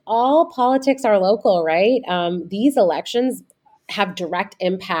all politics are local, right? These elections have direct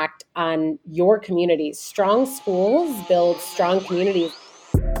impact on your communities. Strong schools build strong communities.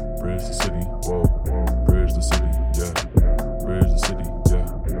 Bridge the city, whoa. Bridge the city, yeah. Bridge the city, yeah.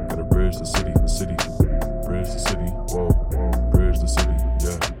 Gotta bridge the city. Bridge the city, whoa. Bridge the city,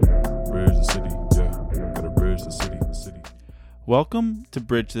 yeah. Bridge the city, yeah. Gotta bridge the city. Welcome to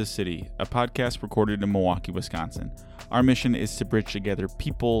Bridge the City, a podcast recorded in Milwaukee, Wisconsin. Our mission is to bridge together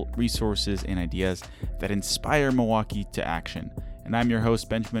people, resources, and ideas that inspire Milwaukee to action. And I'm your host,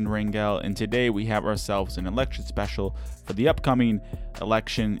 Benjamin Rangel, and today we have ourselves an election special for the upcoming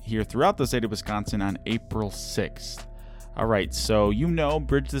election here throughout the state of Wisconsin on April 6th. All right, so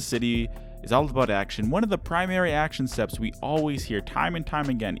Bridge the City is all about action. One of the primary action steps we always hear time and time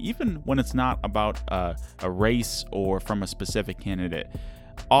again, even when it's not about a race or from a specific candidate.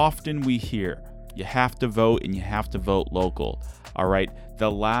 Often we hear, you have to vote and you have to vote local. All right, the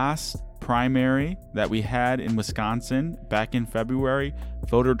last primary that we had in Wisconsin back in February,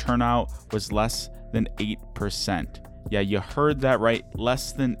 voter turnout was less than 8%. Yeah, you heard that right.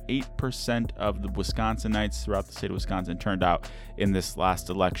 Less than 8% of the Wisconsinites throughout the state of Wisconsin turned out in this last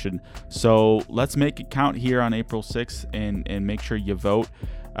election. So let's make it count here on April 6th and make sure you vote.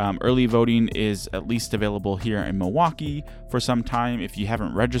 Early voting is at least available here in Milwaukee for some time. If you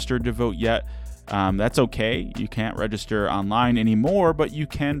haven't registered to vote yet, that's okay. You can't register online anymore, but you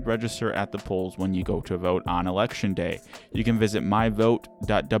can register at the polls when you go to vote on election day. You can visit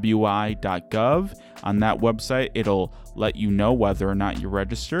myvote.wi.gov. On that website, it'll let you know whether or not you're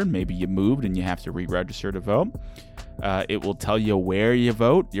registered. Maybe you moved and you have to re-register to vote. It will tell you where you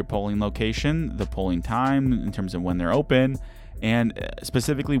vote, your polling location, the polling time in terms of when they're open, and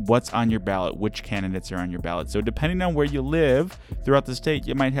specifically what's on your ballot, which candidates are on your ballot. So depending on where you live throughout the state,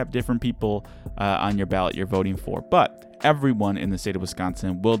 you might have different people on your ballot you're voting for. But everyone in the state of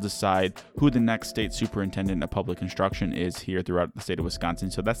Wisconsin will decide who the next state superintendent of public instruction is here throughout the state of Wisconsin.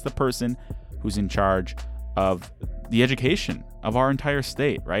 So that's the person who's in charge of the education of our entire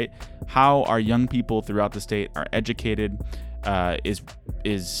state, right? How our young people throughout the state are educated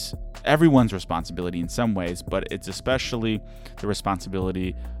is everyone's responsibility in some ways, but it's especially the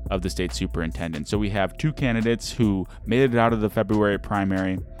responsibility of the state superintendent. So we have two candidates who made it out of the February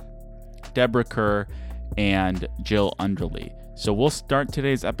primary, Deborah Kerr and Jill Underly. So we'll start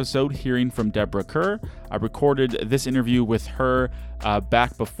today's episode hearing from Deborah Kerr. I recorded this interview with her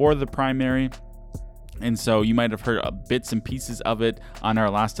back before the primary, and so you might have heard bits and pieces of it on our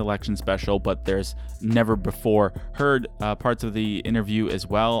last election special, but there's never before heard parts of the interview as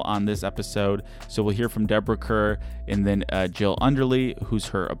well on this episode. So we'll hear from Deborah Kerr and then Jill Underly, who's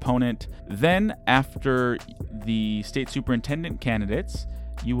her opponent. Then after the state superintendent candidates,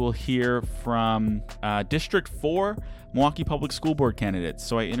 you will hear from District 4 Milwaukee Public School Board candidates.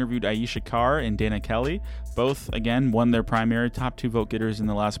 So I interviewed Aisha Carr and Dana Kelly. Both, again, won their primary, top two vote getters in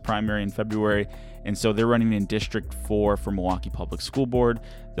the last primary in February. And so they're running in District 4 for Milwaukee Public School Board.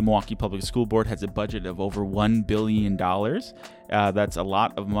 The Milwaukee Public School Board has a budget of over $1 billion. That's a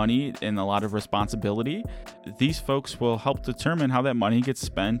lot of money and a lot of responsibility. These folks will help determine how that money gets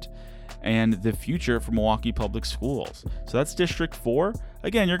spent and the future for Milwaukee Public Schools. So that's District 4.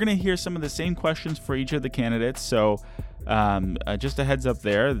 Again, you're going to hear some of the same questions for each of the candidates. So just a heads up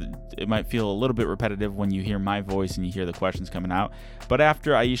there, it might feel a little bit repetitive when you hear my voice and you hear the questions coming out. But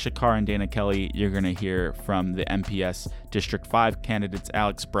after Aisha Carr and Dana Kelly, you're going to hear from the MPS District 5 candidates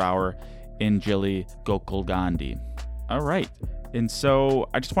Alex Brower and Jilly Gokul-Gandhi. All right. And so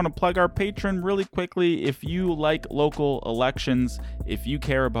I just want to plug our Patreon really quickly. If you like local elections, if you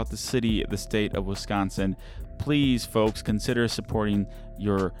care about the city, the state of Wisconsin, please, folks, consider supporting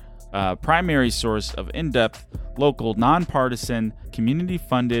your primary source of in-depth, local, nonpartisan,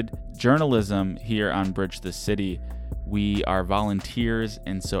 community-funded journalism here on Bridge the City. We are volunteers,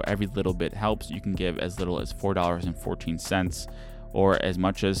 and so every little bit helps. You can give as little as $4.14 or as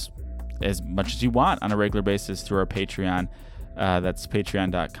much as you want on a regular basis through our Patreon. That's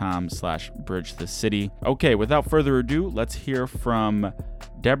patreon.com/bridgethecity. Okay, without further ado, let's hear from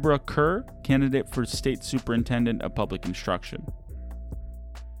Deborah Kerr, candidate for State Superintendent of Public Instruction.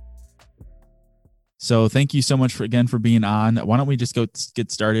 So thank you so much for being on. Why don't we just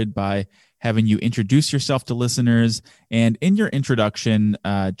get started by having you introduce yourself to listeners, and in your introduction,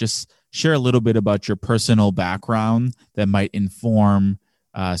 just share a little bit about your personal background that might inform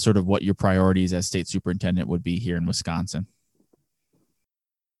sort of what your priorities as state superintendent would be here in Wisconsin.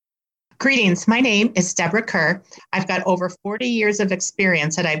 Greetings. My name is Deborah Kerr. I've got over 40 years of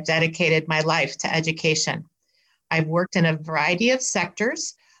experience that I've dedicated my life to education. I've worked in a variety of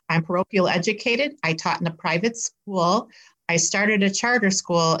sectors. I'm parochial educated. I taught in a private school. I started a charter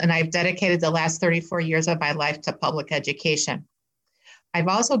school, and I've dedicated the last 34 years of my life to public education. I've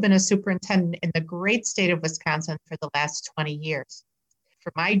also been a superintendent in the great state of Wisconsin for the last 20 years.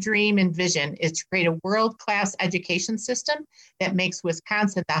 For my dream and vision is to create a world-class education system that makes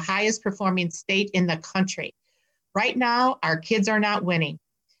Wisconsin the highest performing state in the country. Right now, our kids are not winning.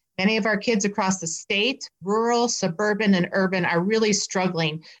 Many of our kids across the state, rural, suburban, and urban, are really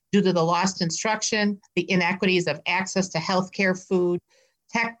struggling due to the lost instruction, the inequities of access to healthcare, food,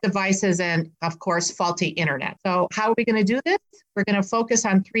 tech devices, and of course, faulty internet. So how are we going to do this? We're going to focus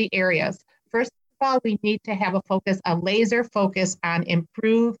on 3 areas. First of all, we need to have a laser focus on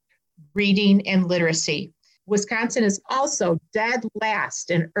improved reading and literacy. Wisconsin is also dead last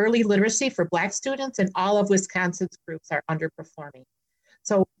in early literacy for Black students, and all of Wisconsin's groups are underperforming.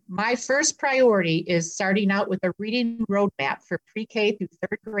 So my first priority is starting out with a reading roadmap for pre-K through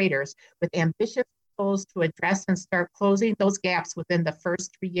 3rd graders with ambitious goals to address and start closing those gaps within the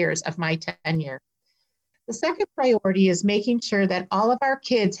first 3 years of my tenure. The second priority is making sure that all of our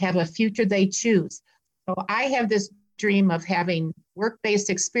kids have a future they choose. So I have this dream of having work-based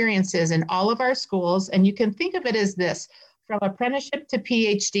experiences in all of our schools, and you can think of it as this: from apprenticeship to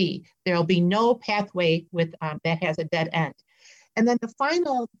PhD, there'll be no pathway that has a dead end. And then the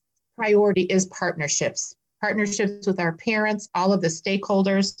final priority is partnerships with our parents, all of the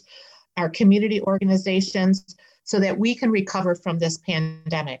stakeholders, our community organizations, so that we can recover from this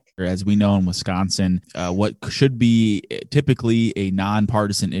pandemic. As we know in Wisconsin, what should be typically a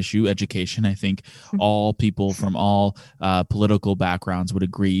nonpartisan issue, education, I think all people from all political backgrounds would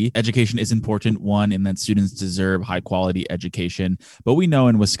agree. Education is important, one, and that students deserve high quality education. But we know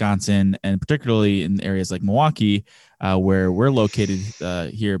in Wisconsin, and particularly in areas like Milwaukee, where we're located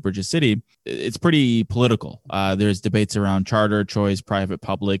here at Bridges City, it's pretty political. There's debates around charter, choice, private,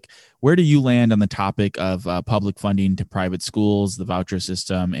 public. Where do you land on the topic of public funding to private schools, the voucher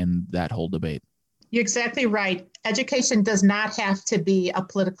system, and that whole debate? You're exactly right. Education does not have to be a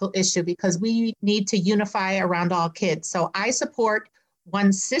political issue because we need to unify around all kids. So I support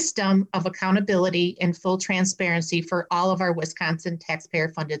one system of accountability and full transparency for all of our Wisconsin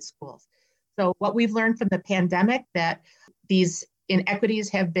taxpayer-funded schools. So what we've learned from the pandemic, that these inequities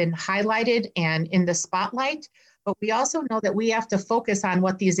have been highlighted and in the spotlight, but we also know that we have to focus on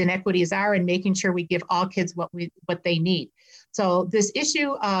what these inequities are and making sure we give all kids what they need. So this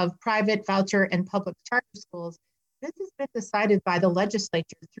issue of private, voucher, and public charter schools, this has been decided by the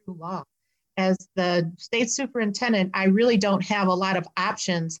legislature through law. As the state superintendent, I really don't have a lot of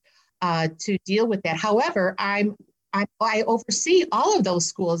options to deal with that. However, I oversee all of those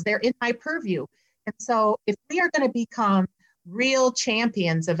schools. They're in my purview. And so if we are going to become real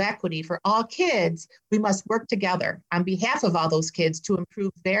champions of equity for all kids, we must work together on behalf of all those kids to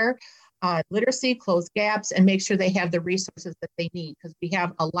improve their literacy, close gaps, and make sure they have the resources that they need, because we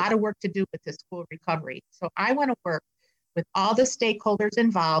have a lot of work to do with this school recovery. So I want to work with all the stakeholders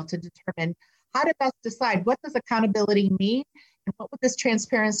involved to determine how to best decide, what does accountability mean, and what would this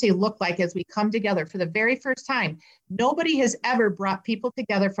transparency look like as we come together for the very first time? Nobody has ever brought people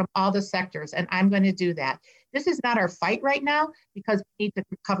together from all the sectors, and I'm going to do that. This is not our fight right now because we need to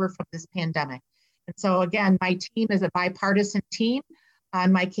recover from this pandemic. And so again, my team is a bipartisan team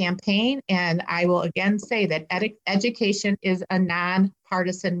on my campaign, and I will again say that education is a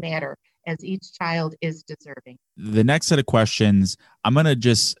nonpartisan matter, as each child is deserving. The next set of questions, I'm going to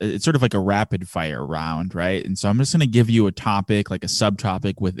it's sort of like a rapid fire round, right? And so I'm just going to give you a topic, like a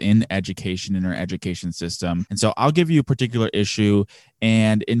subtopic within education in our education system. And so I'll give you a particular issue,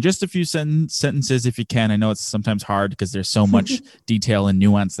 and in just a few sentences, if you can. I know it's sometimes hard because there's so much detail and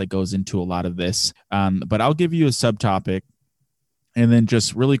nuance that goes into a lot of this, but I'll give you a subtopic, and then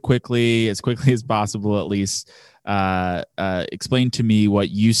just really quickly as possible at least, explain to me what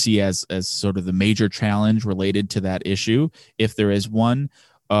you see as sort of the major challenge related to that issue, if there is one,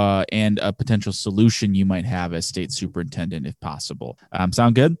 and a potential solution you might have as state superintendent, if possible.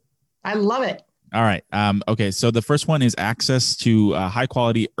 Sound good? I love it. All right. Okay. So the first one is access to high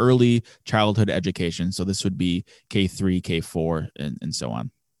quality early childhood education. So this would be K3, K4, and so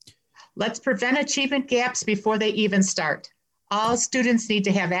on. Let's prevent achievement gaps before they even start. All students need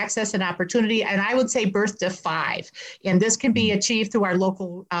to have access and opportunity, and I would say birth to 5. And this can be achieved through our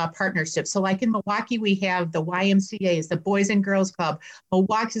local partnerships. So like in Milwaukee, we have the YMCAs, the Boys and Girls Club,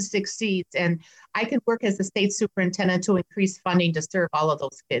 Milwaukee Succeeds, and I can work as the state superintendent to increase funding to serve all of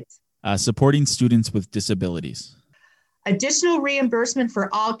those kids. Supporting students with disabilities. Additional reimbursement for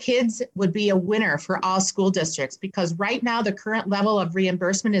all kids would be a winner for all school districts, because right now the current level of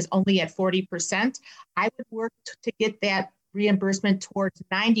reimbursement is only at 40%. I would work to get that reimbursement towards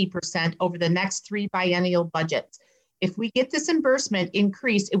 90% over the next 3 biennial budgets. If we get this disbursement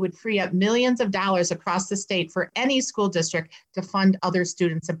increased, it would free up millions of dollars across the state for any school district to fund other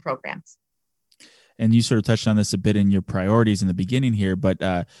students and programs. And you sort of touched on this a bit in your priorities in the beginning here,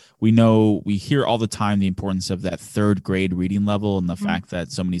 but we hear all the time the importance of that third grade reading level and the fact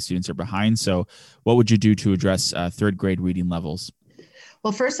that so many students are behind. So what would you do to address third grade reading levels?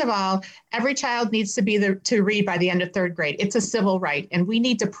 Well, first of all, every child needs to be there to read by the end of third grade. It's a civil right, and we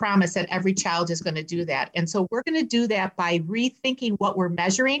need to promise that every child is going to do that. And so we're going to do that by rethinking what we're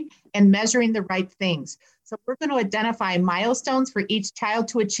measuring and measuring the right things. So we're going to identify milestones for each child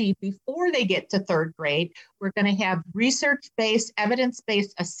to achieve before they get to third grade. We're going to have research-based,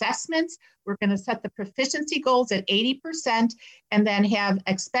 evidence-based assessments. We're going to set the proficiency goals at 80% and then have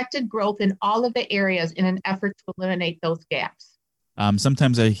expected growth in all of the areas in an effort to eliminate those gaps.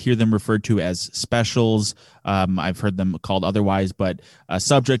 Sometimes I hear them referred to as specials. I've heard them called otherwise, but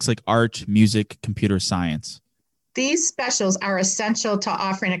subjects like art, music, computer science. These specials are essential to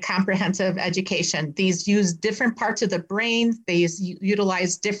offering a comprehensive education. These use different parts of the brain. They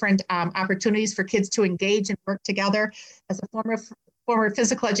utilize different opportunities for kids to engage and work together. As a former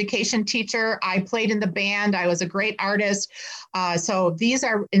physical education teacher, I played in the band. I was a great artist. So these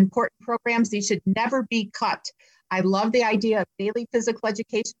are important programs. These should never be cut. I love the idea of daily physical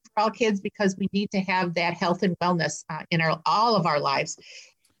education for all kids because we need to have that health and wellness in all of our lives.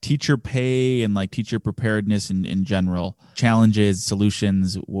 Teacher pay and like teacher preparedness in general, challenges,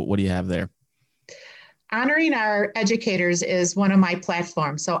 solutions. What do you have there? Honoring our educators is one of my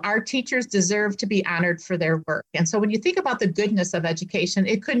platforms. So our teachers deserve to be honored for their work. And so when you think about the goodness of education,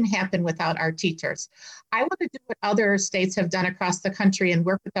 it couldn't happen without our teachers. I want to do what other states have done across the country and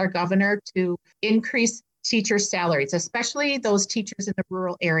work with our governor to increase teacher salaries, especially those teachers in the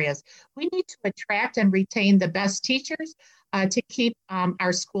rural areas. We need to attract and retain the best teachers to keep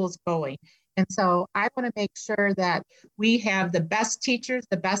our schools going. And so I want to make sure that we have the best teachers,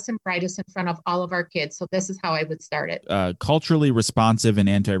 the best and brightest in front of all of our kids. So this is how I would start it. Culturally responsive and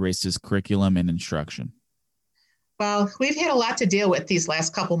anti-racist curriculum and instruction. Well, we've had a lot to deal with these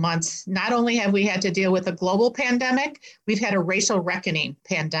last couple months. Not only have we had to deal with a global pandemic, we've had a racial reckoning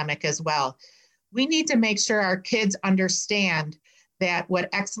pandemic as well. We need to make sure our kids understand that what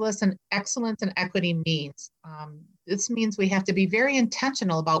excellence and equity means. This means we have to be very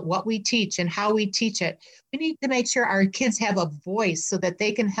intentional about what we teach and how we teach it. We need to make sure our kids have a voice so that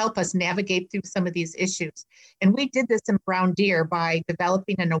they can help us navigate through some of these issues. And we did this in Brown Deer by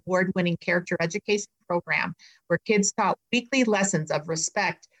developing an award-winning character education program where kids taught weekly lessons of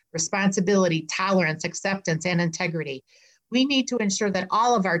respect, responsibility, tolerance, acceptance, and integrity. We need to ensure that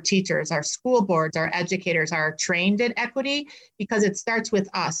all of our teachers, our school boards, our educators are trained in equity because it starts with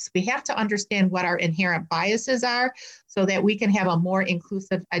us. We have to understand what our inherent biases are so that we can have a more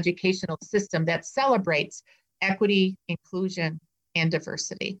inclusive educational system that celebrates equity, inclusion, and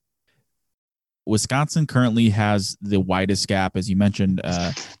diversity. Wisconsin currently has the widest gap, as you mentioned,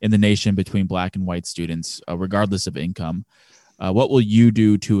 in the nation between Black and white students, regardless of income. What will you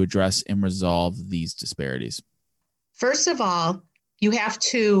do to address and resolve these disparities? First of all, you have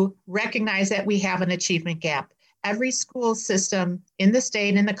to recognize that we have an achievement gap. Every school system in the state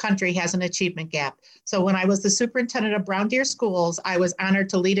and in the country has an achievement gap. So when I was the superintendent of Brown Deer Schools, I was honored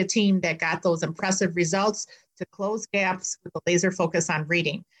to lead a team that got those impressive results to close gaps with a laser focus on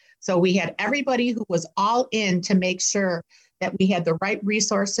reading. So we had everybody who was all in to make sure that we had the right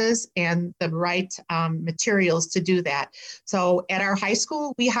resources and the right materials to do that. So at our high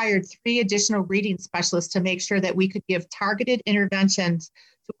school, we hired 3 additional reading specialists to make sure that we could give targeted interventions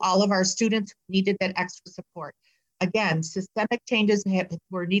to all of our students who needed that extra support. Again, systemic changes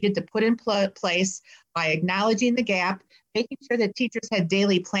were needed to put in place by acknowledging the gap, making sure that teachers had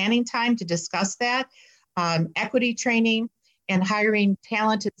daily planning time to discuss that, equity training, and hiring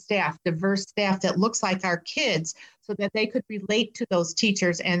talented staff, diverse staff that looks like our kids so that they could relate to those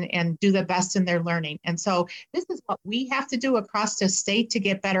teachers and do the best in their learning. And so this is what we have to do across the state to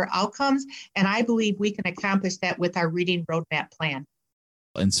get better outcomes. And I believe we can accomplish that with our reading roadmap plan.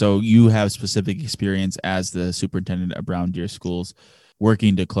 And so you have specific experience as the superintendent of Brown Deer Schools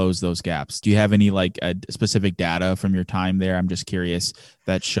working to close those gaps. Do you have any specific data from your time there? I'm just curious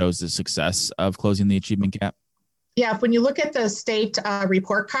that shows the success of closing the achievement gap. Yeah, when you look at the state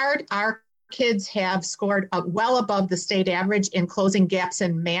report card, our kids have scored well above the state average in closing gaps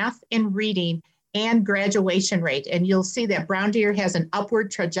in math, in reading, and graduation rate. And you'll see that Brown Deer has an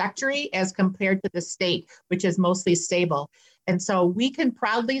upward trajectory as compared to the state, which is mostly stable. And so we can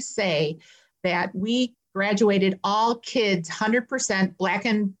proudly say that we graduated all kids 100% Black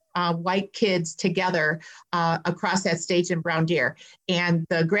and white kids together across that stage in Brown Deer. And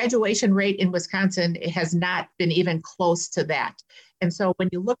the graduation rate in Wisconsin has not been even close to that. And so when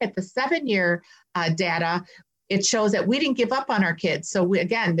you look at the 7-year data, it shows that we didn't give up on our kids. So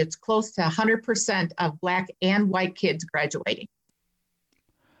again, it's close to 100% of Black and white kids graduating.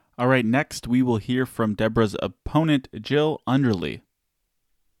 All right, next we will hear from Deborah's opponent, Jill Underly.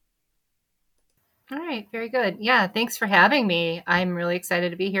 All right, very good. Yeah, thanks for having me. I'm really excited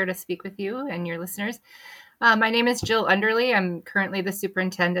to be here to speak with you and your listeners. My name is Jill Underly. I'm currently the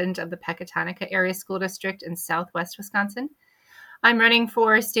superintendent of the Pecatonica Area School District in Southwest Wisconsin. I'm running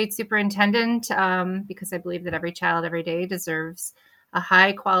for state superintendent because I believe that every child every day deserves a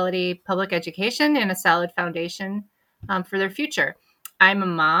high quality public education and a solid foundation for their future. I'm a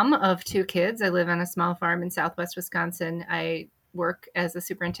mom of 2 kids. I live on a small farm in Southwest Wisconsin. I work as a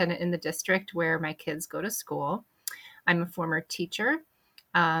superintendent in the district where my kids go to school. I'm a former teacher,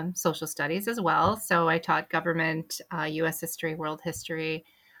 social studies as well. So I taught government, U.S. history, world history,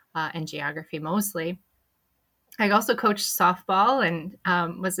 and geography mostly. I also coached softball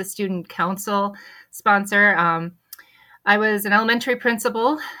and was a student council sponsor. I was an elementary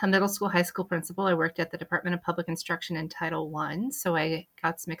principal, a middle school, high school principal. I worked at the Department of Public Instruction in Title I, so I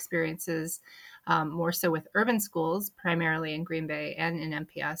got some experiences more so with urban schools, primarily in Green Bay and in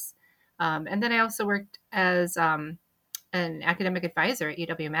MPS. And then I also worked as an academic advisor at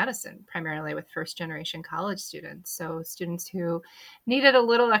UW-Madison, primarily with first-generation college students, so students who needed a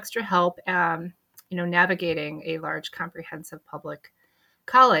little extra help navigating a large comprehensive public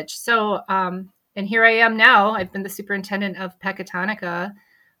college. So, and here I am now. I've been the superintendent of Pecatonica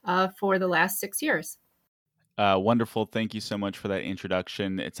for the last 6 years. Wonderful. Thank you so much for that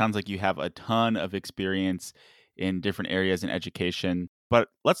introduction. It sounds like you have a ton of experience in different areas in education. But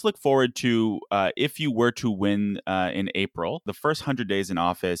let's look forward to if you were to win in April, the first 100 days in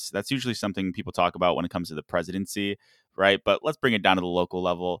office. That's usually something people talk about when it comes to the presidency, right? But let's bring it down to the local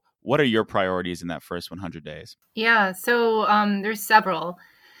level. What are your priorities in that first 100 days? Yeah, so there's several.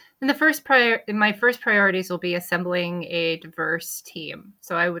 And my first priorities will be assembling a diverse team.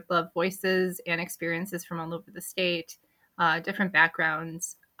 So I would love voices and experiences from all over the state, different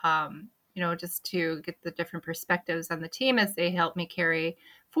backgrounds, just to get the different perspectives on the team as they help me carry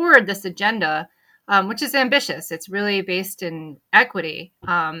forward this agenda, which is ambitious. It's really based in equity.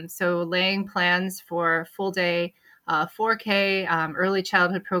 So laying plans for full day 4K, early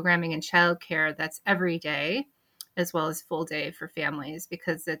childhood programming and childcare that's every day, as well as full day for families,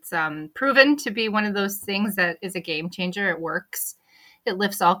 because it's proven to be one of those things that is a game changer. It works. It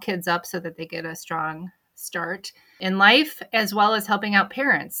lifts all kids up so that they get a strong start in life, as well as helping out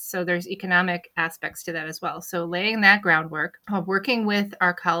parents. So there's economic aspects to that as well. So laying that groundwork, working with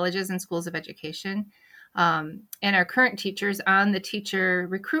our colleges and schools of education and our current teachers on the teacher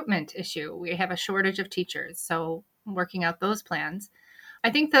recruitment issue. We have a shortage of teachers, so working out those plans.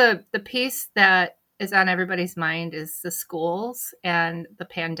 I think the piece that is on everybody's mind is the schools and the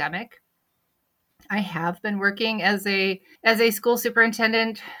pandemic. I have been working as a school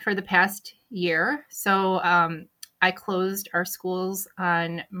superintendent for the past year. So I closed our schools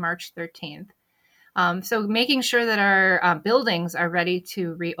on March 13th. So making sure that our buildings are ready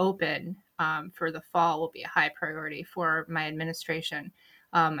to reopen for the fall will be a high priority for my administration.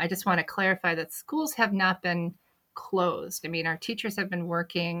 I just want to clarify that schools have not been closed. I mean, our teachers have been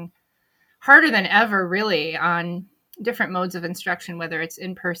working harder than ever, really, on different modes of instruction, whether it's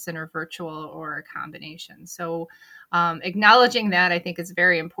in person or virtual or a combination. So acknowledging that, I think, is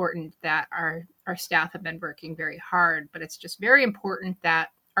very important, that our staff have been working very hard, but it's just very important that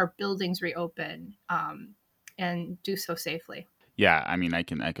our buildings reopen and do so safely. Yeah, I mean, I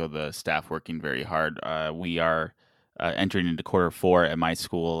can echo the staff working very hard. We are entering into Q4 at my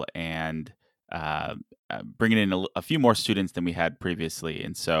school and bringing in a few more students than we had previously.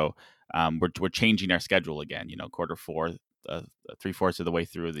 And so we're changing our schedule again, Q4, 3/4 of the way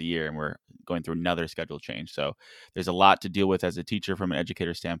through the year, and we're going through another schedule change. So there's a lot to deal with as a teacher from an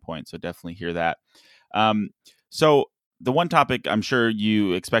educator standpoint. So definitely hear that. So the one topic I'm sure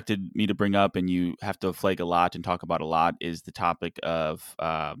you expected me to bring up and you have to flag a lot and talk about a lot is the topic of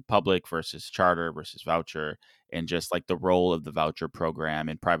public versus charter versus voucher, and just like the role of the voucher program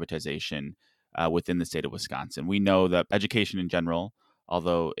and privatization within the state of Wisconsin. We know that education in general,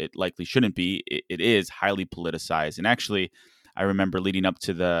 although it likely shouldn't be, it is highly politicized. And actually, I remember leading up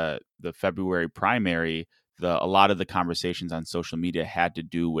to the February primary, a lot of the conversations on social media had to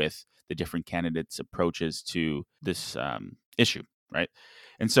do with the different candidates' approaches to this issue, right?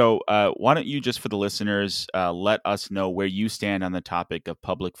 And so why don't you, just for the listeners, let us know where you stand on the topic of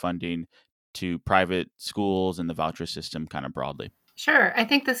public funding to private schools and the voucher system kind of broadly. Sure. I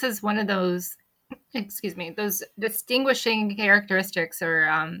think this is one of those, those distinguishing characteristics or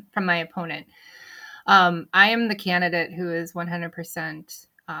from my opponent. I am the candidate who is 100%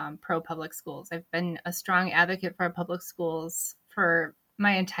 pro public schools. I've been a strong advocate for our public schools for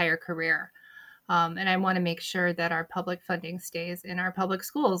my entire career. And I want to make sure that our public funding stays in our public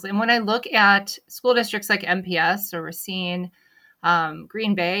schools. And when I look at school districts like MPS or Racine,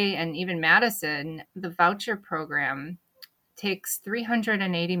 Green Bay, and even Madison, the voucher program takes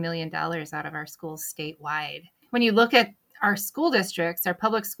 $380 million out of our schools statewide. When you look at our school districts, our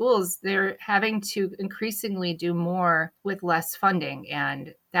public schools, they're having to increasingly do more with less funding.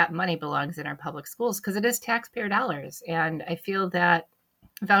 And that money belongs in our public schools because it is taxpayer dollars. And I feel that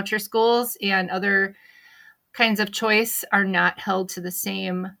voucher schools and other kinds of choice are not held to the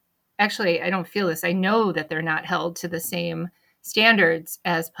same. Actually, I don't feel this. I know that they're not held to the same standards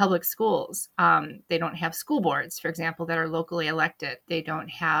as public schools. They don't have school boards, for example, that are locally elected. They don't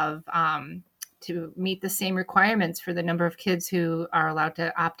have to meet the same requirements for the number of kids who are allowed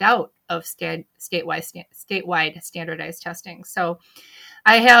to opt out of statewide standardized testing. So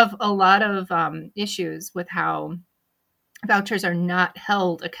I have a lot of issues with how vouchers are not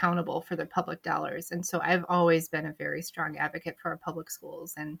held accountable for their public dollars. And so I've always been a very strong advocate for our public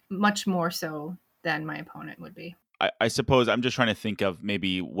schools, and much more so than my opponent would be. I suppose I'm just trying to think of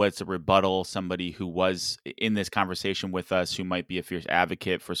maybe what's a rebuttal, somebody who was in this conversation with us who might be a fierce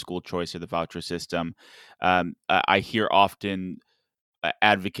advocate for school choice or the voucher system. I hear often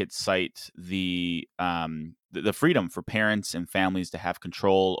advocates cite the freedom for parents and families to have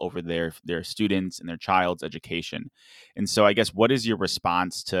control over their students and their child's education. And so I guess what is your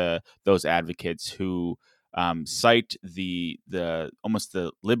response to those advocates who cite the almost the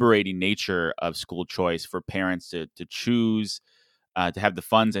liberating nature of school choice for parents to choose, to have the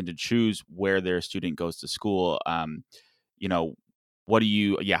funds and to choose where their student goes to school? What do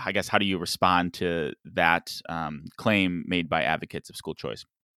you, I guess, how do you respond to that claim made by advocates of school choice?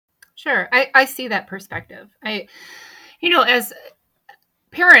 Sure. I see that perspective. As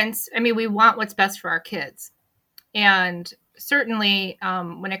parents, we want what's best for our kids. And certainly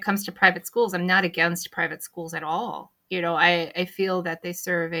when it comes to private schools, I'm not against private schools at all. I feel that they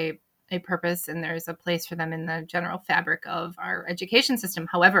serve a purpose and there's a place for them in the general fabric of our education system.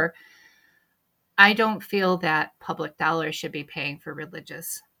 However, I don't feel that public dollars should be paying for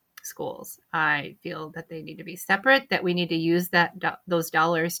religious schools. I feel that they need to be separate, that we need to use those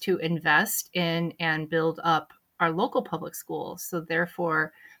dollars to invest in and build up our local public schools. So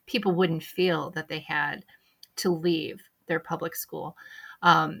therefore, people wouldn't feel that they had to leave their public school.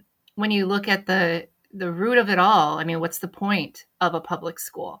 When you look at the root of it all, what's the point of a public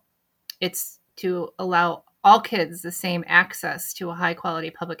school? It's to allow all kids the same access to a high quality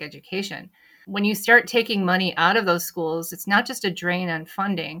public education. When you start taking money out of those schools, it's not just a drain on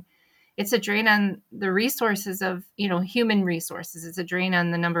funding. It's a drain on the resources of, human resources. It's a drain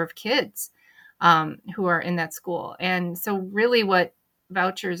on the number of kids who are in that school. And so really what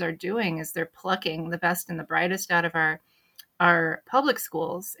vouchers are doing is they're plucking the best and the brightest out of our public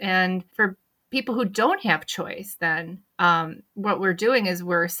schools. And for people who don't have choice, then what we're doing is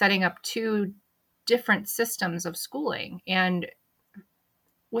we're setting up two different systems of schooling. And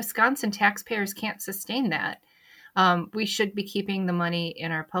Wisconsin taxpayers can't sustain that. We should be keeping the money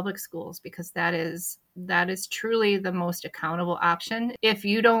in our public schools because that is truly the most accountable option. If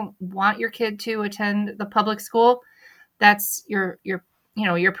you don't want your kid to attend the public school, that's your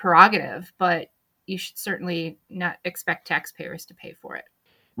prerogative, but you should certainly not expect taxpayers to pay for it.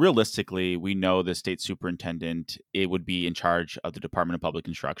 Realistically, we know the state superintendent, it would be in charge of the Department of Public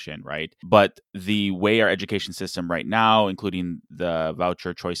Instruction, right? But the way our education system right now, including the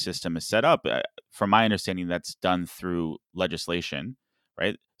voucher choice system, is set up, from my understanding, that's done through legislation,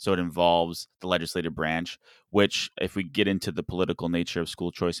 right? So it involves the legislative branch, which, if we get into the political nature of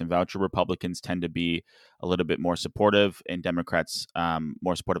school choice and voucher, Republicans tend to be a little bit more supportive, and Democrats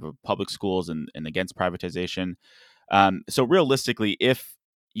more supportive of public schools and against privatization. So realistically, if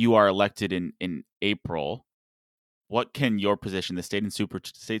you are elected in April, what can your position, the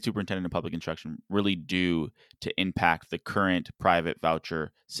state superintendent of public instruction, really do to impact the current private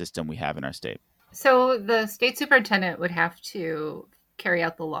voucher system we have in our state? So the state superintendent would have to carry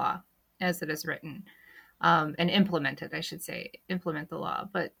out the law as it is written, and implement the law.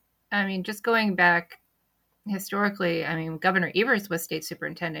 But just going back historically, Governor Evers was state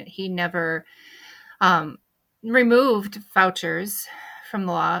superintendent. He never removed vouchers from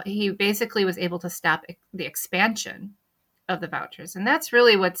the law. He basically was able to stop the expansion of the vouchers. And that's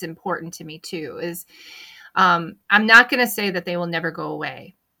really what's important to me too, is I'm not going to say that they will never go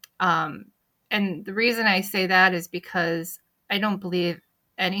away. And the reason I say that is because I don't believe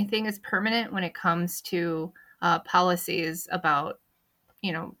anything is permanent when it comes to policies about,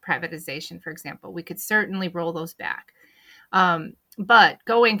 privatization, for example. We could certainly roll those back. But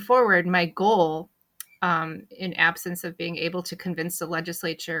going forward, my goal, in absence of being able to convince the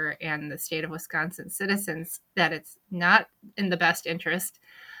legislature and the state of Wisconsin citizens that it's not in the best interest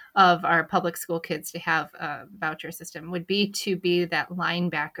of our public school kids to have a voucher system, would be to be that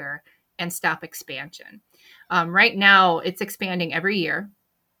linebacker and stop expansion. Right now, it's expanding every year.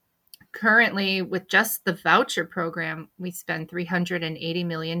 Currently, with just the voucher program, we spend $380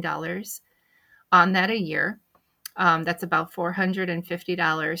 million on that a year. That's about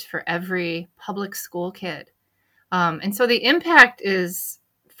 $450 for every public school kid. And so the impact is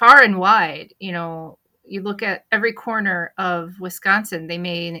far and wide. You look at every corner of Wisconsin, they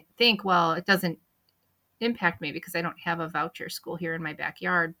may think, well, it doesn't impact me because I don't have a voucher school here in my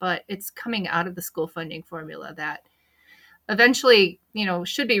backyard, but it's coming out of the school funding formula that eventually,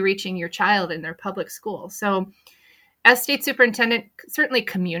 should be reaching your child in their public school. So as state superintendent, certainly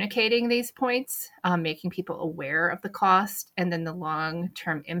communicating these points, making people aware of the cost and then the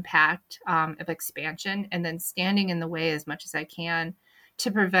long-term impact of expansion, and then standing in the way as much as I can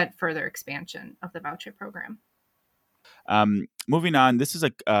to prevent further expansion of the voucher program. Moving on, this is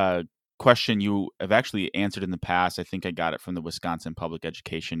a question you have actually answered in the past. I think I got it from the Wisconsin Public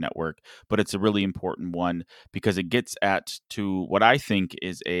Education Network, but it's a really important one because it gets to what I think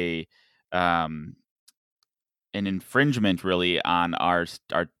is an infringement really on our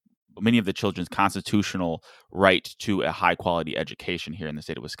many of the children's constitutional right to a high quality education here in the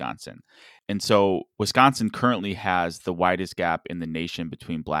state of Wisconsin. And so Wisconsin currently has the widest gap in the nation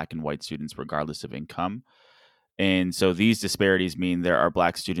between Black and white students, regardless of income. And so these disparities mean there are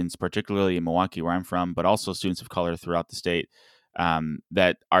Black students, particularly in Milwaukee, where I'm from, but also students of color throughout the state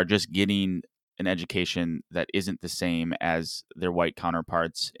that are just getting an education that isn't the same as their white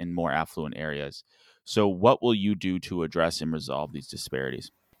counterparts in more affluent areas. So what will you do to address and resolve these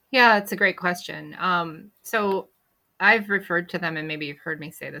disparities? Yeah, it's a great question. So I've referred to them, and maybe you've heard me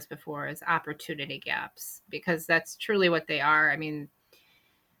say this before, as opportunity gaps, because that's truly what they are. I mean,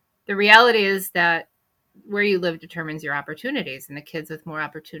 the reality is that where you live determines your opportunities, and the kids with more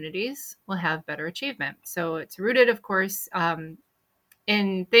opportunities will have better achievement. So it's rooted, of course,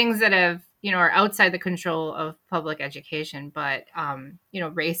 in things that are outside the control of public education, but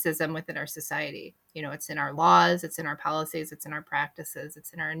racism within our society. It's in our laws, it's in our policies, it's in our practices,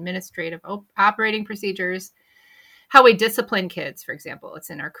 it's in our administrative operating procedures, how we discipline kids, for example. It's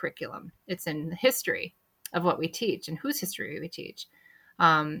in our curriculum. It's in the history of what we teach and whose history we teach.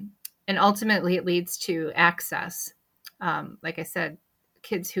 And ultimately, it leads to access. Like I said,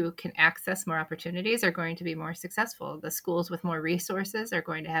 kids who can access more opportunities are going to be more successful. The schools with more resources are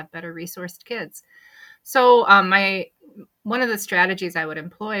going to have better resourced kids. So one of the strategies I would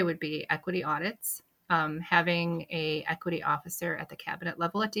employ would be equity audits, having an equity officer at the cabinet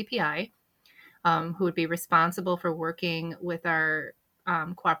level at DPI who would be responsible for working with our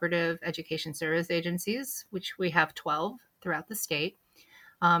cooperative education service agencies, which we have 12 throughout the state,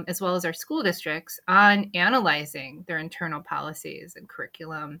 as well as our school districts, on analyzing their internal policies and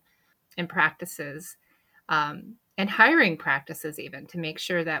curriculum and practices, and hiring practices even, to make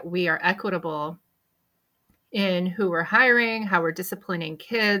sure that we are equitable in who we're hiring, how we're disciplining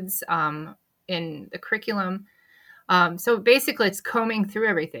kids, in the curriculum. So basically, it's combing through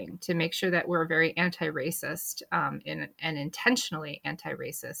everything to make sure that we're very anti-racist and intentionally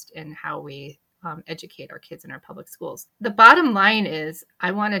anti-racist in how we educate our kids in our public schools. The bottom line is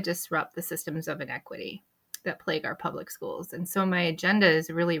I want to disrupt the systems of inequity that plague our public schools. And so my agenda is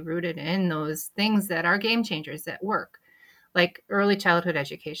really rooted in those things that are game changers that work, like early childhood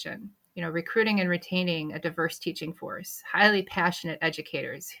education, recruiting and retaining a diverse teaching force, highly passionate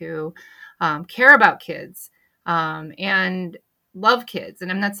educators who care about kids and love kids.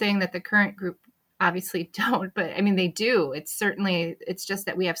 And I'm not saying that the current group obviously don't, but I mean, they do. It's just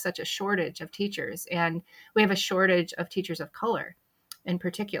that we have such a shortage of teachers, and we have a shortage of teachers of color in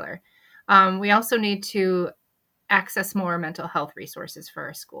particular. We also need to access more mental health resources for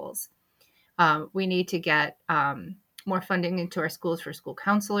our schools. We need to get more funding into our schools for school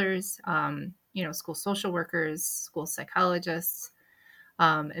counselors, school social workers, school psychologists.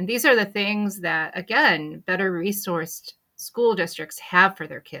 And these are the things that, again, better resourced school districts have for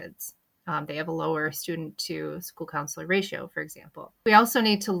their kids. They have a lower student to school counselor ratio, for example. We also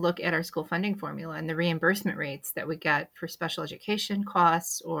need to look at our school funding formula and the reimbursement rates that we get for special education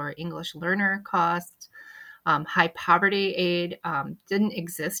costs or English learner costs. High poverty aid didn't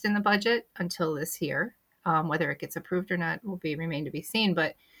exist in the budget until this year. Whether it gets approved or not will remain to be seen.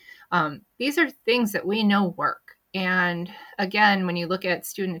 But these are things that we know work. And again, when you look at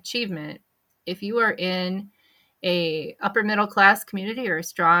student achievement, if you are in a upper middle class community or a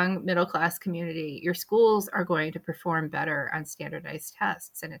strong middle class community, your schools are going to perform better on standardized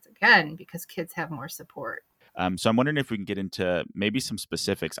tests. And it's again because kids have more support. So I'm wondering if we can get into maybe some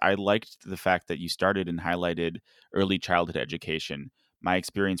specifics. I liked the fact that you started and highlighted early childhood education. My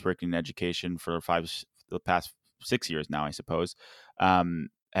experience working in education for the past 6 years now, I suppose,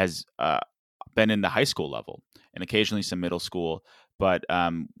 has been in the high school level and occasionally some middle school. But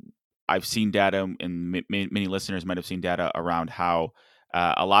I've seen data, and many listeners might have seen data around how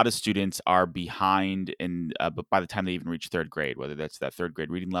a lot of students are behind but by the time they even reach third grade, whether that's that third grade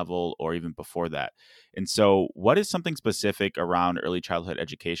reading level or even before that. And so what is something specific around early childhood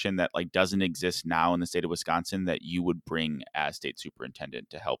education that like doesn't exist now in the state of Wisconsin that you would bring as state superintendent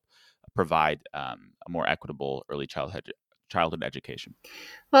to help provide a more equitable early childhood education?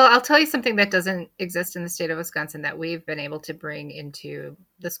 Well, I'll tell you something that doesn't exist in the state of Wisconsin that we've been able to bring into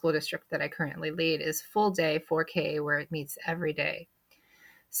the school district that I currently lead is full day 4K where it meets every day.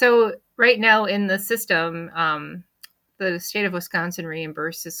 So right now in the system, the state of Wisconsin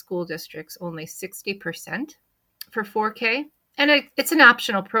reimburses school districts only 60% for 4K. And it's an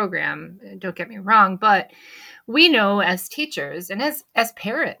optional program, don't get me wrong, but we know as teachers and as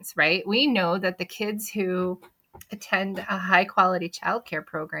parents, right, we know that the kids who attend a high quality childcare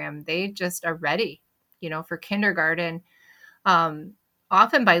program, they just are ready, for kindergarten,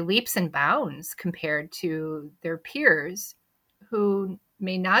 often by leaps and bounds compared to their peers who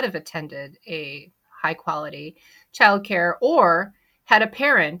may not have attended a high quality childcare or had a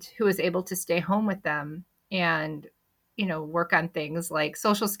parent who was able to stay home with them and, work on things like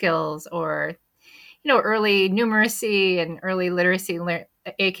social skills or, early numeracy and early literacy,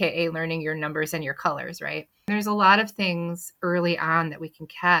 AKA learning your numbers and your colors, right? There's a lot of things early on that we can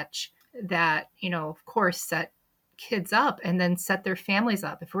catch that, of course, set kids up and then set their families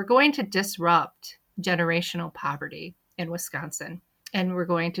up. If we're going to disrupt generational poverty in Wisconsin, and we're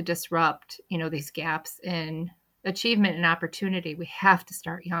going to disrupt, these gaps in achievement and opportunity, we have to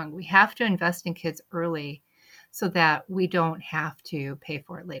start young. We have to invest in kids early so that we don't have to pay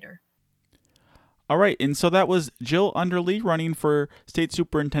for it later. All right, and so that was Jill Underly running for State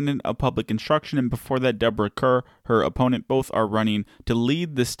Superintendent of Public Instruction, and before that, Deborah Kerr, her opponent. Both are running to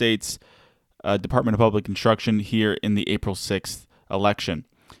lead the state's Department of Public Instruction here in the April 6th election.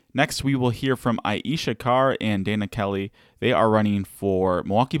 Next, we will hear from Aisha Carr and Dana Kelly. They are running for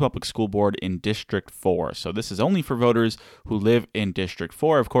Milwaukee Public School Board in District 4. So this is only for voters who live in District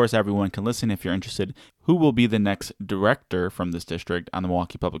 4. Of course, everyone can listen if you're interested. Who will be the next director from this district on the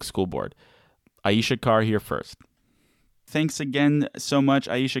Milwaukee Public School Board? Aisha Carr here first. Thanks again so much,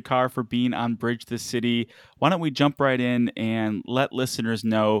 Aisha Carr, for being on Bridge the City. Why don't we jump right in and let listeners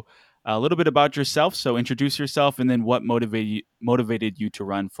know a little bit about yourself. So introduce yourself and then what motivated you to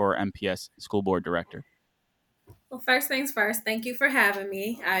run for MPS School Board Director. Well, first things first, thank you for having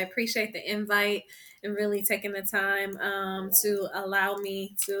me. I appreciate the invite and really taking the time to allow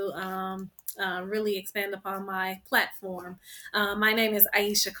me to really expand upon my platform. My name is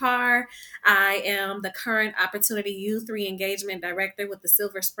Aisha Carr. I am the current Opportunity Youth Re-Engagement Director with the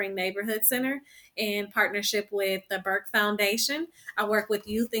Silver Spring Neighborhood Center in partnership with the Burke Foundation. I work with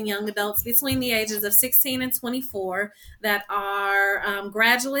youth and young adults between the ages of 16 and 24 that are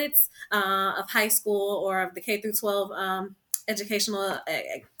graduates of high school or of the K through 12 educational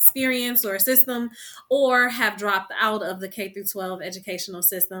experience or system, or have dropped out of the K through 12 educational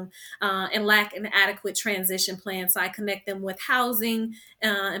system and lack an adequate transition plan. So I connect them with housing,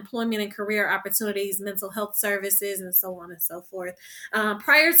 employment and career opportunities, mental health services, and so on and so forth.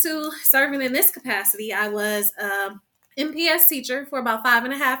 Prior to serving in this capacity, I was MPS teacher for about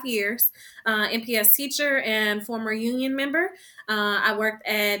 5.5 years, MPS teacher and former union member. I worked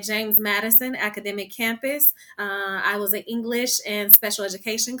at James Madison Academic Campus. I was an English and special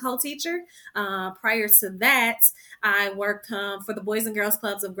education co-teacher. Prior to that, I worked for the Boys and Girls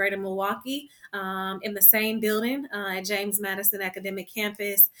Clubs of Greater Milwaukee in the same building at James Madison Academic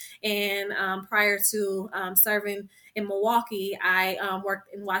Campus. And prior to serving in Milwaukee, I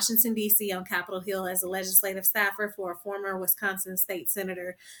worked in Washington, D.C. on Capitol Hill as a legislative staffer for a former Wisconsin state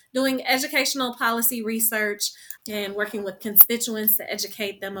senator, doing educational policy research and working with constituents to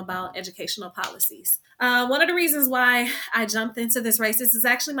educate them about educational policies. One of the reasons why I jumped into this race, this is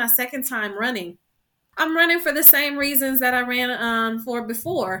actually my second time running. I'm running for the same reasons that I ran for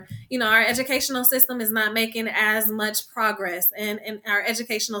before. Our educational system is not making as much progress, and our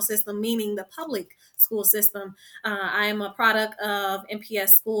educational system, meaning the public school system. I am a product of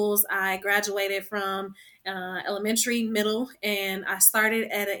MPS schools. I graduated from elementary, middle, and I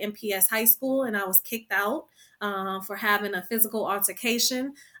started at an MPS high school, and I was kicked out for having a physical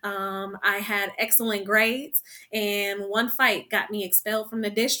altercation. I had excellent grades, and one fight got me expelled from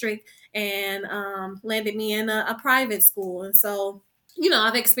the district and landed me in a private school. And so,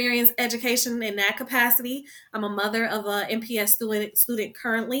 I've experienced education in that capacity. I'm a mother of an MPS student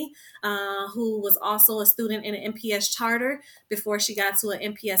currently, who was also a student in an MPS charter before she got to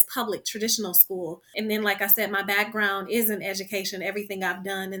an MPS public traditional school. And then, like I said, my background is in education, everything I've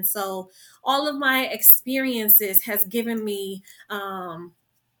done. And so all of my experiences has given me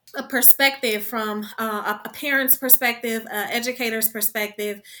a perspective from a parent's perspective, educator's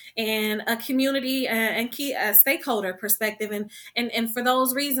perspective, and a community and key stakeholder perspective. And for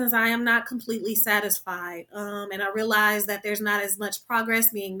those reasons, I am not completely satisfied. And I realize that there's not as much progress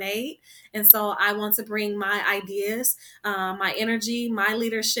being made. And so I want to bring my ideas, my energy, my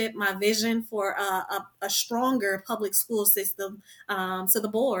leadership, my vision for a stronger public school system to the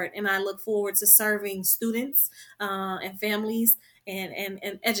board. And I look forward to serving students and families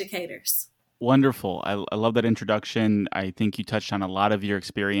and educators. Wonderful. I love that introduction. I think you touched on a lot of your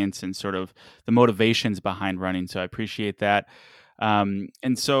experience and sort of the motivations behind running. So I appreciate that. And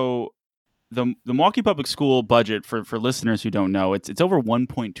so the Milwaukee Public School budget, for listeners who don't know, it's over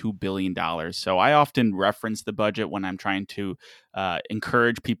 $1.2 billion. So I often reference the budget when I'm trying to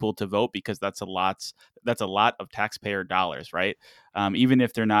encourage people to vote, because that's a lot of taxpayer dollars, right? Even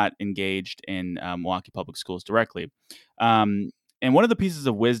if they're not engaged in Milwaukee Public Schools directly. And one of the pieces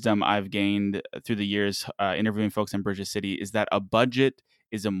of wisdom I've gained through the years interviewing folks in Bridges City is that a budget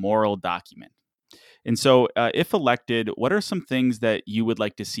is a moral document. And so if elected, what are some things that you would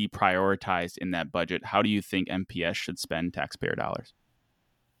like to see prioritized in that budget? How do you think MPS should spend taxpayer dollars?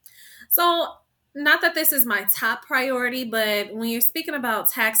 So, not that this is my top priority, but when you're speaking about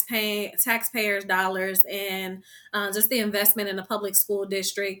taxpayers' dollars and just the investment in the public school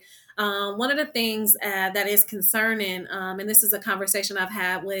district, one of the things that is concerning, and this is a conversation I've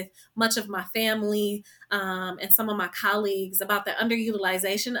had with much of my family and some of my colleagues about the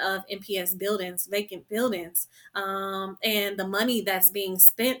underutilization of MPS buildings, vacant buildings, and the money that's being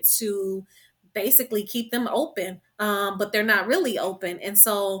spent to basically keep them open, but they're not really open. And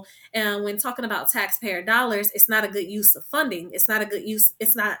so when talking about taxpayer dollars, it's not a good use of funding. It's not a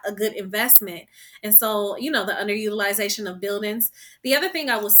good investment. And so, the underutilization of buildings. The other thing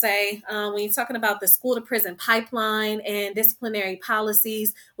I will say, when you're talking about the school to prison pipeline and disciplinary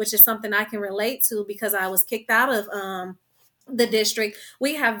policies, which is something I can relate to because I was kicked out of the district,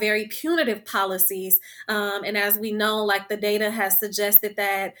 we have very punitive policies. And as we know, like the data has suggested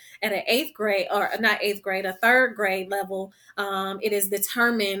that at an a third grade level, it is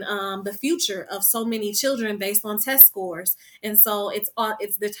determined the future of so many children based on test scores. And so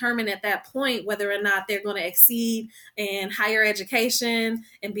it's determined at that point whether or not they're going to exceed in higher education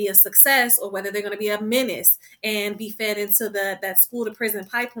and be a success, or whether they're going to be a menace and be fed into that school to prison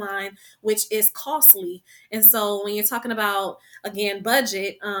pipeline, which is costly. And so when you're talking about, again,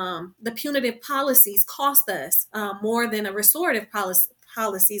 budget, the punitive policies cost us more than a restorative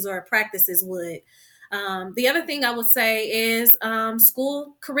policies or practices would. The other thing I would say is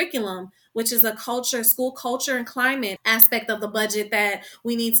school curriculum, which is school culture and climate aspect of the budget that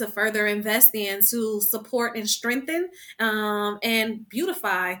we need to further invest in to support and strengthen and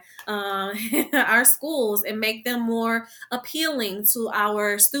beautify our schools and make them more appealing to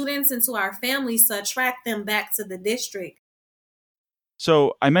our students and to our families to attract them back to the district.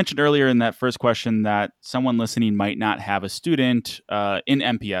 So I mentioned earlier in that first question that someone listening might not have a student in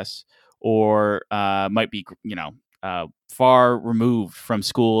MPS, or might be, far removed from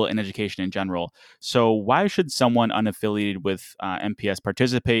school and education in general. So why should someone unaffiliated with MPS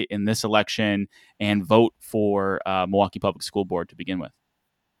participate in this election and vote for Milwaukee Public School Board to begin with?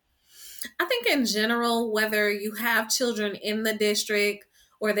 I think in general, whether you have children in the district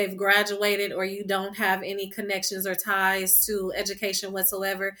or they've graduated or you don't have any connections or ties to education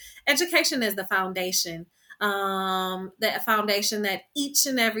whatsoever, education is the foundation. That foundation that each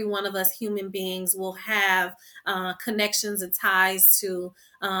and every one of us human beings will have connections and ties to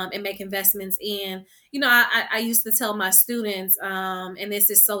and make investments in. I used to tell my students, and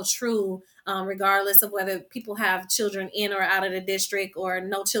this is so true, regardless of whether people have children in or out of the district or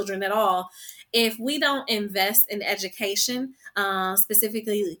no children at all, if we don't invest in education,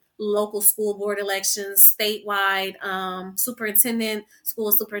 specifically local school board elections, statewide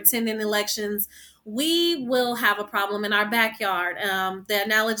school superintendent elections, we will have a problem in our backyard. The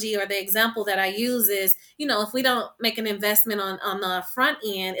analogy or the example that I use is, if we don't make an investment on the front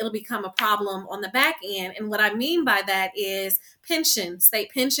end, it'll become a problem on the back end. And what I mean by that is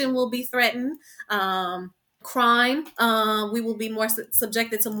state pension will be threatened. Crime, we will be more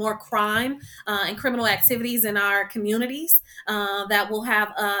subjected to more crime and criminal activities in our communities that will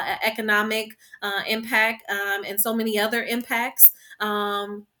have economic impact and so many other impacts.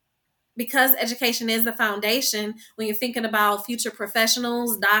 Because education is the foundation, when you're thinking about future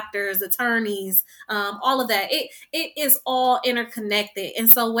professionals, doctors, attorneys, all of that, it is all interconnected.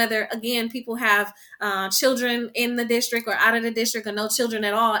 And so whether, again, people have children in the district or out of the district or no children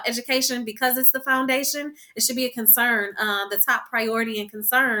at all, education, because it's the foundation, it should be a concern, the top priority and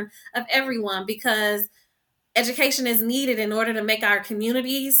concern of everyone, because education is needed in order to make our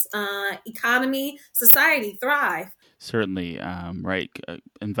communities, economy, society thrive. Certainly, right.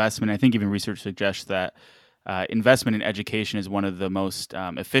 Investment, I think even research suggests that investment in education is one of the most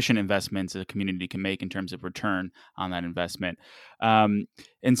efficient investments a community can make in terms of return on that investment. And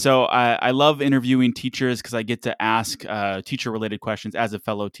so I love interviewing teachers because I get to ask teacher-related questions as a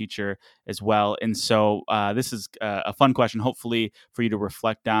fellow teacher as well. And so this is a fun question, hopefully, for you to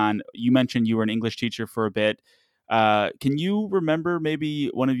reflect on. You mentioned you were an English teacher for a bit. Can you remember maybe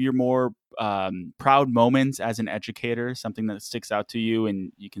one of your more proud moments as an educator, something that sticks out to you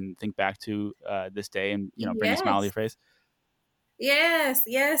and you can think back to this day and, bring a smile to your face?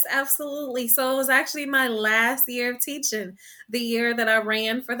 Yes, absolutely. So it was actually my last year of teaching, the year that I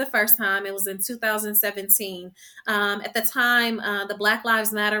ran for the first time. It was in 2017. At the time, the Black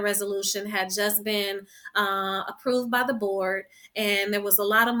Lives Matter resolution had just been approved by the board, and there was a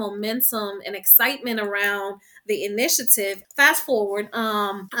lot of momentum and excitement around the initiative. Fast forward,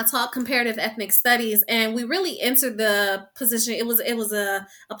 I taught comparative ethnic studies, and we really entered the position. It was a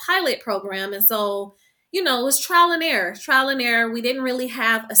pilot program, and so it was trial and error. We didn't really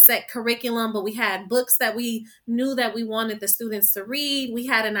have a set curriculum, but we had books that we knew that we wanted the students to read. We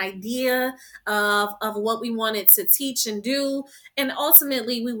had an idea of what we wanted to teach and do. And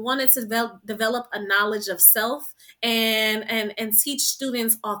ultimately, we wanted to develop a knowledge of self and teach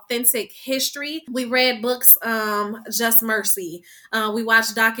students authentic history. We read books, Just Mercy. We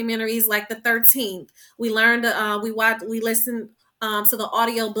watched documentaries like The 13th. We learned, we listened to the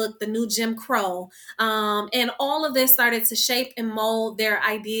audiobook, The New Jim Crow. And all of this started to shape and mold their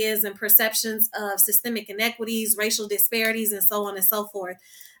ideas and perceptions of systemic inequities, racial disparities, and so on and so forth.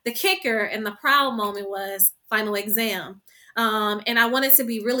 The kicker and the proud moment was final exam. And I wanted to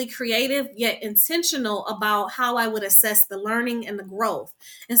be really creative yet intentional about how I would assess the learning and the growth.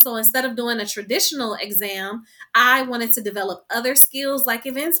 And so instead of doing a traditional exam, I wanted to develop other skills like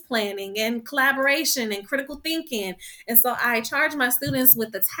events planning and collaboration and critical thinking. And so I charged my students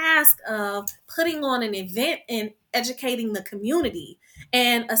with the task of putting on an event and educating the community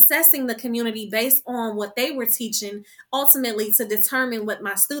and assessing the community based on what they were teaching, ultimately to determine what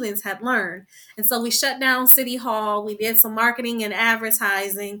my students had learned. And so we shut down City Hall. We did some marketing and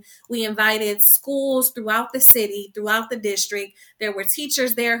advertising. We invited schools throughout the city, throughout the district. There were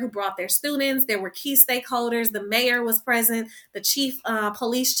teachers there who brought their students. There were key stakeholders. The mayor was present. The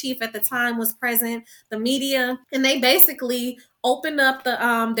police chief at the time was present. The media. And they basically opened up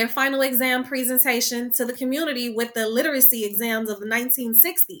their final exam presentation to the community with the literacy exams of the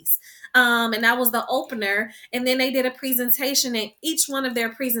 1960s. And that was the opener. And then they did a presentation, and each one of their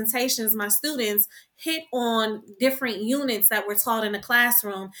presentations, my students hit on different units that were taught in the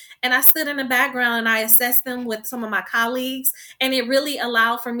classroom. And I stood in the background and I assessed them with some of my colleagues. And it really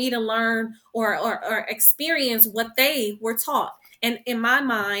allowed for me to learn or experience what they were taught. And in my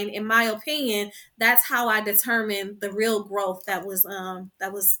mind, in my opinion, that's how I determined the real growth that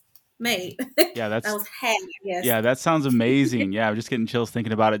was made. Yeah, that was had. Yes. Yeah, that sounds amazing. Yeah, I'm just getting chills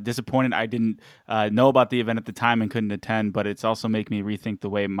thinking about it. Disappointed I didn't know about the event at the time and couldn't attend, but it's also making me rethink the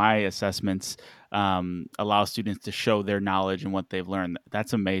way my assessments allow students to show their knowledge and what they've learned.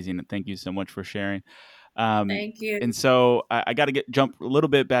 That's amazing. And thank you so much for sharing. Thank you. And so I got to jump a little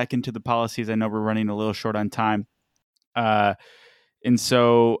bit back into the policies. I know we're running a little short on time. And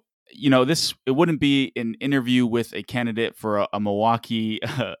so, it wouldn't be an interview with a candidate for a Milwaukee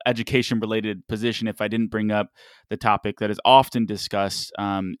education-related position if I didn't bring up the topic that is often discussed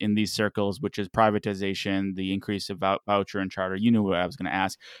in these circles, which is privatization, the increase of voucher and charter. You knew what I was going to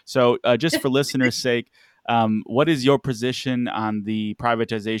ask. So just for listeners' sake, what is your position on the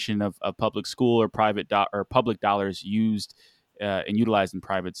privatization of public school or public dollars used and utilized in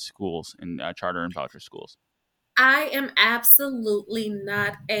private schools and charter and voucher schools? I am absolutely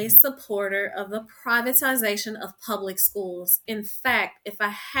not a supporter of the privatization of public schools. In fact, if I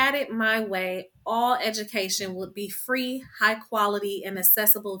had it my way, all education would be free, high quality, and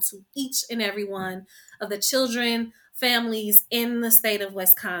accessible to each and every one of the children, families in the state of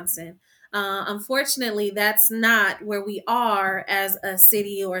Wisconsin. Unfortunately, that's not where we are as a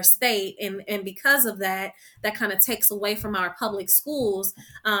city or a state. And because of that, that kind of takes away from our public schools.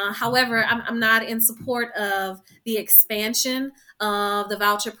 However, I'm not in support of the expansion of the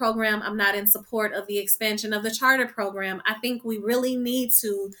voucher program. I'm not in support of the expansion of the charter program. I think we really need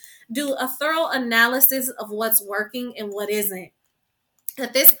to do a thorough analysis of what's working and what isn't.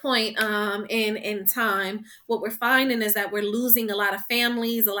 At this point in time, what we're finding is that we're losing a lot of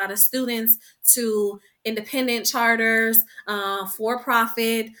families, a lot of students to independent charters, for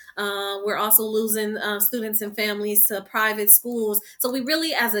profit. We're also losing students and families to private schools. So we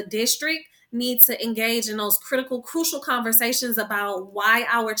really, as a district, need to engage in those critical, crucial conversations about why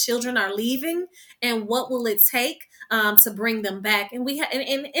our children are leaving and what will it take to bring them back. And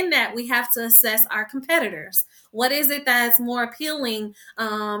in that, we have to assess our competitors. What is it that's more appealing,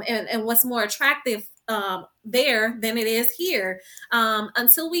 and what's more attractive there than it is here?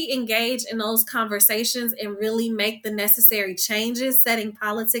 Until we engage in those conversations and really make the necessary changes, setting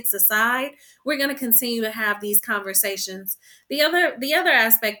politics aside, we're going to continue to have these conversations. The other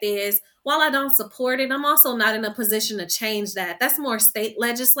aspect is, while I don't support it, I'm also not in a position to change that. That's more state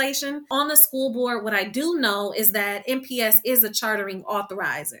legislation. On the school board, what I do know is that MPS is a chartering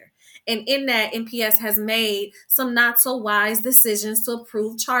authorizer. And in that, MPS has made some not so wise decisions to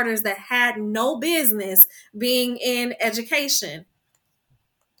approve charters that had no business being in education.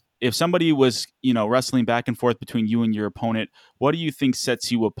 If somebody was, wrestling back and forth between you and your opponent, what do you think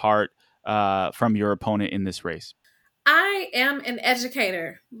sets you apart from your opponent in this race? I am an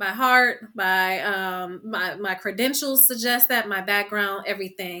educator by heart. My credentials suggest that, my background,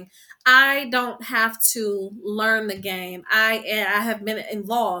 everything. I don't have to learn the game. I have been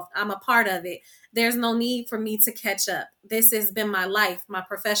involved. I'm a part of it. There's no need for me to catch up. This has been my life, my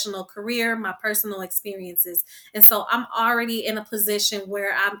professional career, my personal experiences. And so I'm already in a position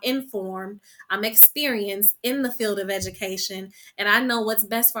where I'm informed, I'm experienced in the field of education, and I know what's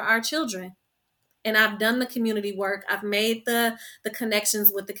best for our children. And I've done the community work. I've made the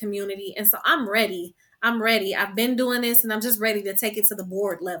connections with the community. And so I'm ready. I've been doing this, and I'm just ready to take it to the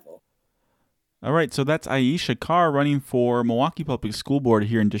board level. All right, so that's Aisha Carr running for Milwaukee Public School Board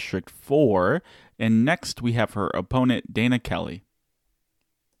here in District 4. And next we have her opponent, Dana Kelly.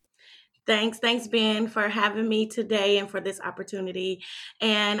 Thanks, Ben, for having me today and for this opportunity.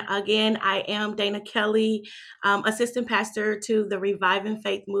 And again, I am Dana Kelly, assistant pastor to the Reviving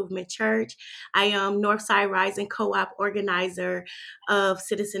Faith Movement Church. I am Northside Rising co-op organizer of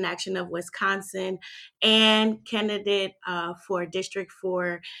Citizen Action of Wisconsin and candidate for District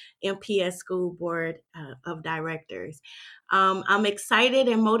 4 MPS School Board of Directors. I'm excited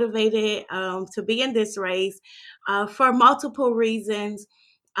and motivated to be in this race for multiple reasons.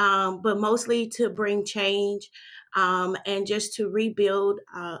 But mostly to bring change and just to rebuild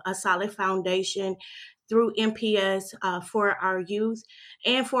a solid foundation through MPS for our youth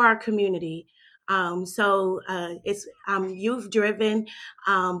and for our community. So it's youth driven,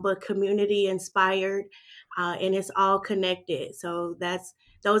 but community inspired, and it's all connected. So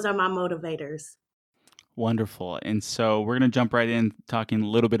those are my motivators. Wonderful. And so we're going to jump right in talking a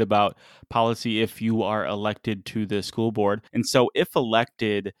little bit about policy if you are elected to the school board. And so if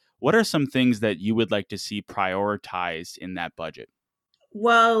elected, what are some things that you would like to see prioritized in that budget?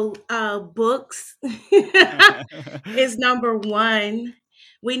 Well, books is number one.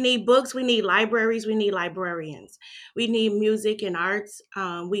 We need books, we need libraries, we need librarians. We need music and arts.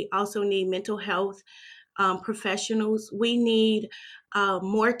 We also need mental health professionals. We need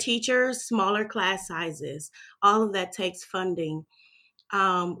more teachers, smaller class sizes. All of that takes funding.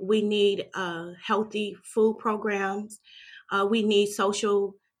 We need healthy food programs. We need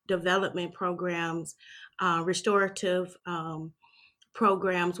social development programs, restorative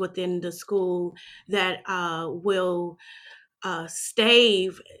programs within the school that will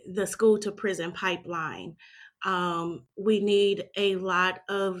stave the school to prison pipeline. We need a lot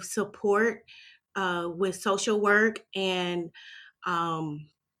of support with social work and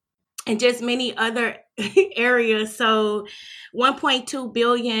just many other areas. So 1.2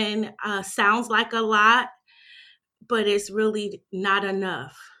 billion sounds like a lot, but it's really not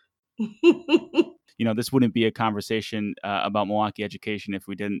enough. This wouldn't be a conversation about Milwaukee education if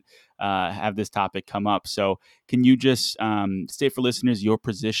we didn't have this topic come up. So can you just state for listeners your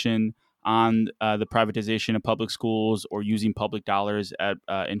position on the privatization of public schools or using public dollars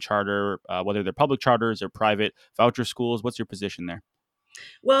in charter, whether they're public charters or private voucher schools? What's your position there?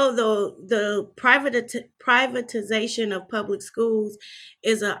 Well, the privatization of public schools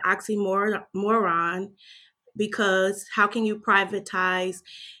is an oxymoron, because how can you privatize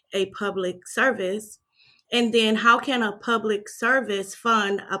a public service? And then how can a public service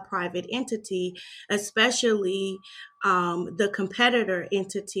fund a private entity, especially the competitor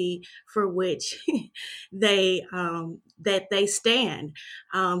entity for which that they stand?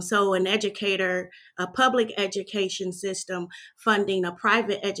 So an educator, a public education system funding a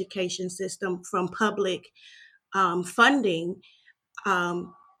private education system from public funding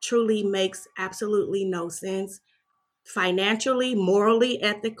truly makes absolutely no sense financially, morally,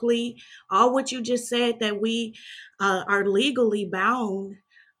 ethically, all what you just said that we are legally bound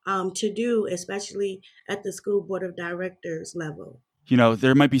to do, especially at the school board of directors level.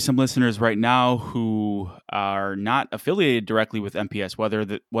 There might be some listeners right now who are not affiliated directly with MPS,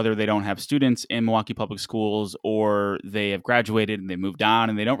 whether they don't have students in Milwaukee Public Schools or they have graduated and they moved on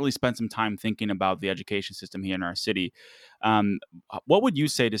and they don't really spend some time thinking about the education system here in our city. What would you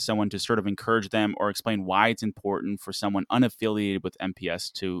say to someone to sort of encourage them or explain why it's important for someone unaffiliated with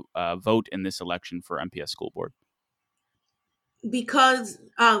MPS to vote in this election for MPS School Board? Because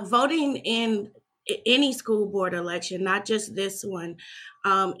voting in any school board election, not just this one,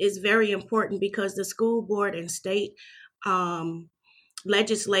 is very important, because the school board and state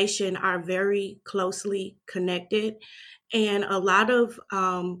legislation are very closely connected. And a lot of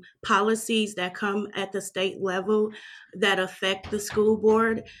policies that come at the state level that affect the school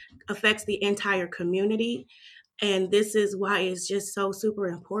board affects the entire community. And this is why it's just so super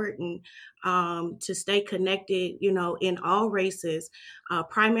important to stay connected, in all races,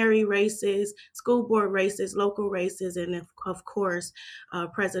 primary races, school board races, local races, and of course,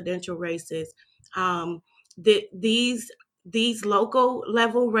 presidential races. These local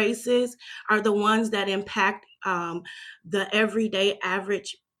level races are the ones that impact the everyday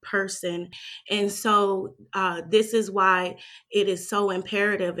average person. And so this is why it is so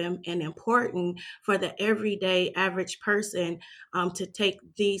imperative and important for the everyday average person to take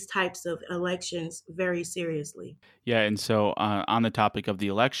these types of elections very seriously. Yeah, and so on the topic of the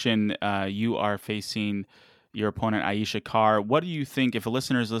election, you are facing your opponent, Ayesha Carr. What do you think, if a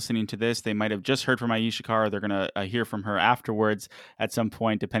listener is listening to this, they might have just heard from Ayesha Carr, or they're going to hear from her afterwards at some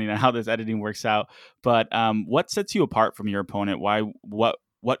point, depending on how this editing works out. But what sets you apart from your opponent?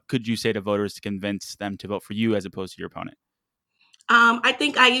 What could you say to voters to convince them to vote for you as opposed to your opponent? I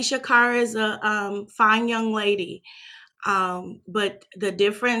think Ayesha Carr is a fine young lady. But the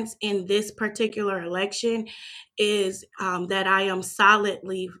difference in this particular election is that I am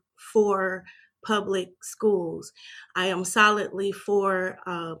solidly for public schools. I am solidly for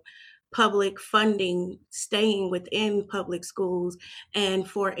public funding staying within public schools, and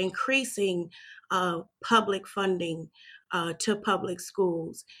for increasing public funding to public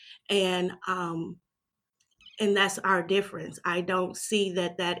schools. And that's our difference. I don't see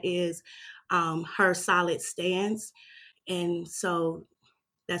that is her solid stance. And so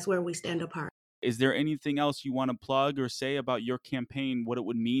that's where we stand apart. Is there anything else you want to plug or say about your campaign, what it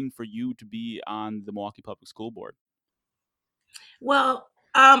would mean for you to be on the Milwaukee Public School Board? Well,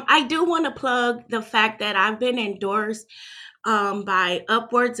 I do want to plug the fact that I've been endorsed by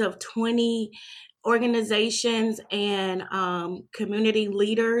upwards of 20 organizations and community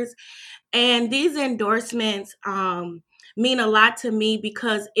leaders. And these endorsements mean a lot to me,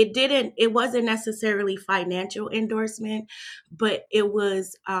 because it wasn't necessarily financial endorsement, but it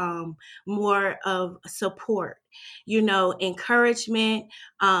was more of support, encouragement,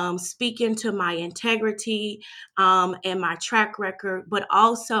 speaking to my integrity and my track record, but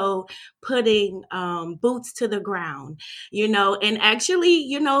also putting boots to the ground, and actually,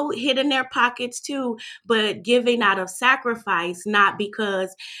 hitting their pockets too, but giving out of sacrifice, not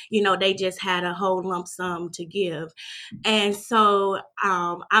because, they just had a whole lump sum to give. And so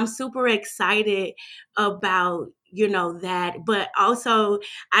I'm super excited about that. But also,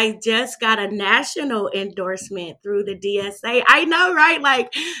 I just got a national endorsement through the DSA. I know, right?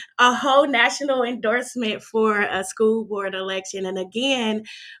 Like a whole national endorsement for a school board election. And again,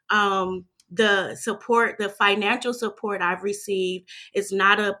 the financial support I've received is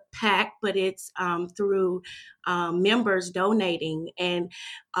not a PAC, but it's through members donating. And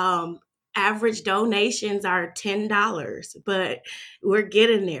average donations are $10, but we're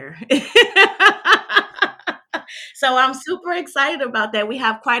getting there. So I'm super excited about that. We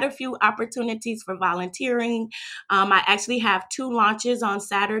have quite a few opportunities for volunteering. I actually have 2 launches on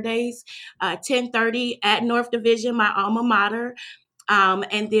Saturdays, 10:30 at North Division, my alma mater,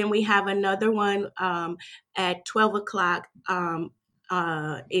 And then we have another one at 12 o'clock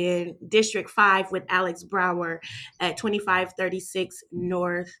in District 5 with Alex Brower at 2536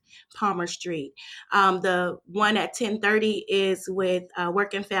 North Palmer Street. The one at 10:30 is with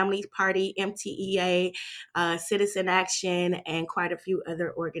Working Families Party, MTEA, Citizen Action, and quite a few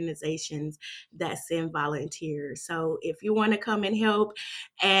other organizations that send volunteers. So if you want to come and help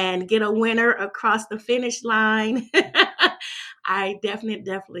and get a winner across the finish line, I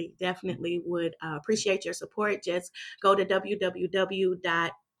definitely would appreciate your support. Just go to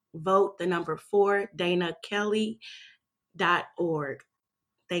www.vote4danakelly.org.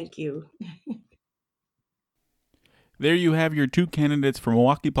 Thank you. There you have your two candidates for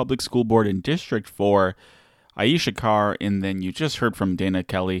Milwaukee Public School Board in District 4, Aisha Carr, and then you just heard from Dana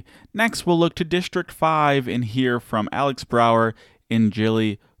Kelly. Next, we'll look to District 5 and hear from Alex Brower and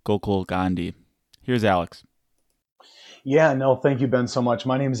Jilly Gokul Gandhi. Here's Alex. Yeah, no, thank you, Ben, so much.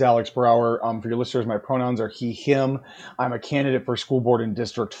 My name is Alex Brower. For your listeners, my pronouns are he, him. I'm a candidate for school board in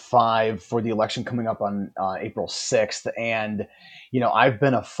District 5 for the election coming up on April 6th. And, I've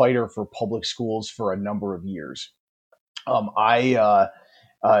been a fighter for public schools for a number of years. I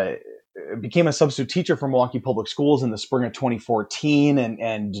became a substitute teacher for Milwaukee Public Schools in the spring of 2014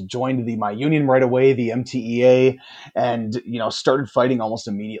 and joined my union right away, the MTEA, and started fighting almost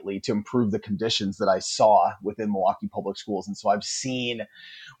immediately to improve the conditions that I saw within Milwaukee Public Schools. And so I've seen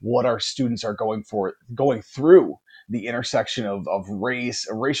what our students are going through the intersection of race,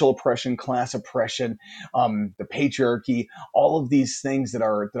 racial oppression, class oppression, the patriarchy, all of these things that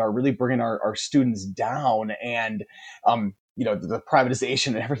are really bringing our students down, and the privatization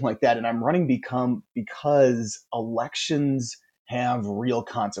and everything like that. And I'm running because elections have real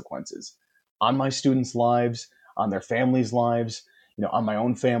consequences on my students' lives, on their families' lives, on my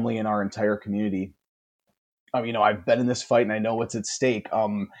own family and our entire community. I've been in this fight and I know what's at stake.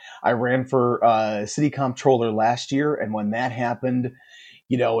 I ran for city comptroller last year, and when that happened,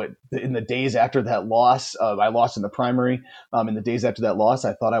 in the days after that loss, I lost in the primary. In the days after that loss,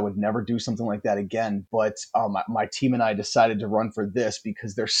 I thought I would never do something like that again. But my team and I decided to run for this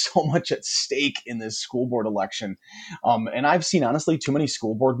because there's so much at stake in this school board election. And I've seen, honestly, too many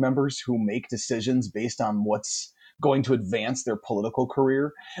school board members who make decisions based on what's going to advance their political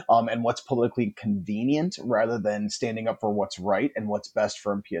career and what's politically convenient rather than standing up for what's right and what's best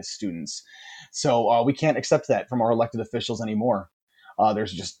for MPS students. So we can't accept that from our elected officials anymore.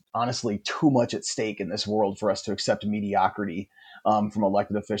 There's just honestly too much at stake in this world for us to accept mediocrity from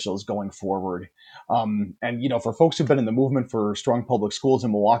elected officials going forward. And, for folks who've been in the movement for strong public schools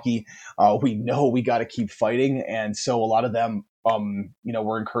in Milwaukee, we know we got to keep fighting. And so a lot of them,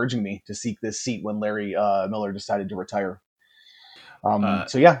 were encouraging me to seek this seat when Larry Miller decided to retire.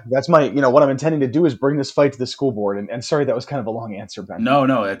 So yeah, that's my, what I'm intending to do is bring this fight to the school board. And sorry, that was kind of a long answer, Ben.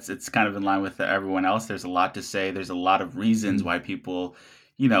 No, it's kind of in line with everyone else. There's a lot to say. There's a lot of reasons why people,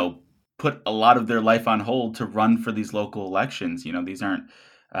 put a lot of their life on hold to run for these local elections. These aren't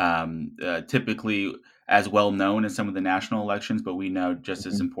typically as well known as some of the national elections, but we know just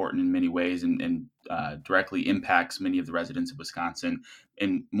as important in many ways and directly impacts many of the residents of Wisconsin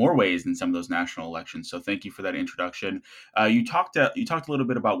in more ways than some of those national elections. So thank you for that introduction. You talked a little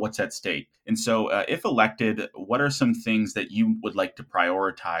bit about what's at stake. And so if elected, what are some things that you would like to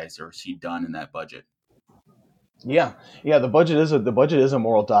prioritize or see done in that budget? Yeah. The budget is a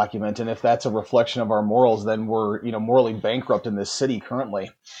moral document, and if that's a reflection of our morals, then we're morally bankrupt in this city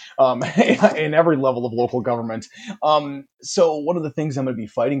currently, in every level of local government. So one of the things I'm going to be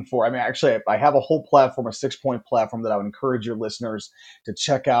fighting for, I have a whole platform, a 6-point platform that I would encourage your listeners to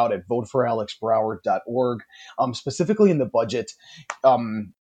check out at voteforalexbrower.org. Specifically in the budget.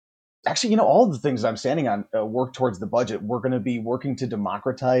 Actually, all of the things I'm standing on work towards the budget. We're going to be working to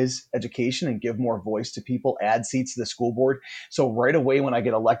democratize education and give more voice to people, add seats to the school board. So right away when I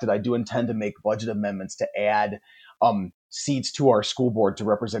get elected, I do intend to make budget amendments to add seats to our school board to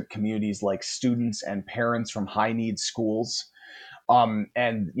represent communities like students and parents from high needs schools.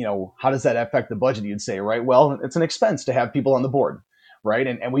 And how does that affect the budget, you'd say, right? Well, it's an expense to have people on the board. Right.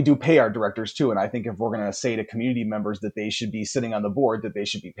 And we do pay our directors, too. And I think if we're going to say to community members that they should be sitting on the board, that they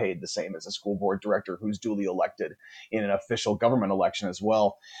should be paid the same as a school board director who's duly elected in an official government election as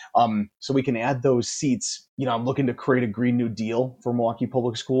well. So we can add those seats. I'm looking to create a Green New Deal for Milwaukee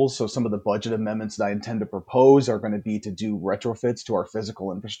Public Schools. So some of the budget amendments that I intend to propose are going to be to do retrofits to our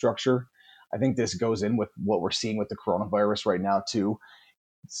physical infrastructure. I think this goes in with what we're seeing with the coronavirus right now, too.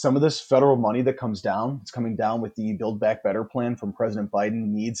 Some of this federal money that it's coming down with the Build Back Better plan from President Biden,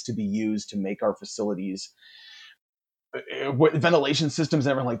 needs to be used to make our facilities with ventilation systems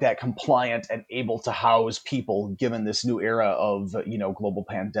and everything like that compliant and able to house people given this new era of global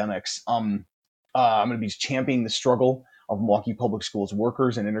pandemics. I'm going to be championing the struggle of Milwaukee Public Schools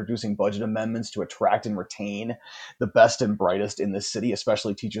workers and introducing budget amendments to attract and retain the best and brightest in this city,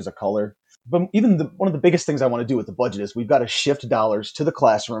 especially teachers of color. But even one of the biggest things I want to do with the budget is we've got to shift dollars to the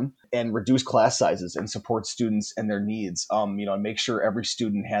classroom and reduce class sizes and support students and their needs. And make sure every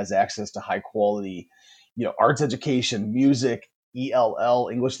student has access to high quality, arts education, music, ELL,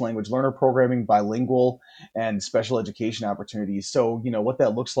 English language learner programming, bilingual, and special education opportunities. So, what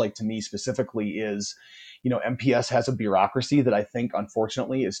that looks like to me specifically is, MPS has a bureaucracy that I think,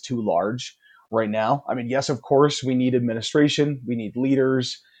 unfortunately, is too large right now. I mean, yes, of course, we need administration, we need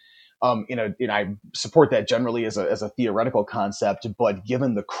leaders. I support that generally as a theoretical concept, but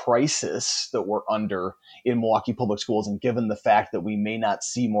given the crisis that we're under in Milwaukee Public Schools, and given the fact that we may not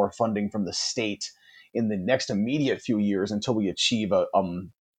see more funding from the state in the next immediate few years until we achieve a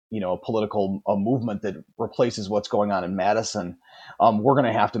political movement that replaces what's going on in Madison, we're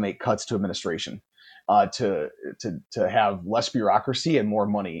going to have to make cuts to administration to have less bureaucracy and more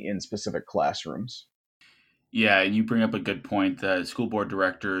money in specific classrooms. Yeah, and you bring up a good point. The school board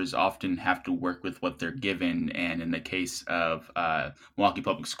directors often have to work with what they're given, and in the case of Milwaukee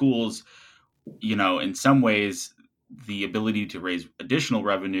Public Schools, in some ways, the ability to raise additional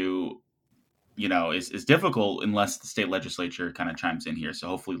revenue is difficult unless the state legislature kind of chimes in here. So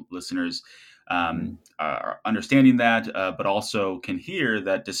hopefully listeners are understanding that, but also can hear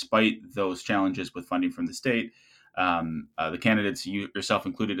that despite those challenges with funding from the state, the candidates, you yourself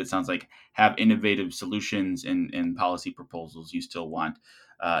included, it sounds like, have innovative solutions and policy proposals you still want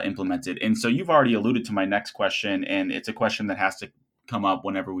implemented. And so you've already alluded to my next question, and it's a question that has to come up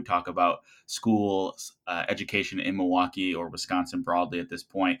whenever we talk about school education in Milwaukee or Wisconsin broadly at this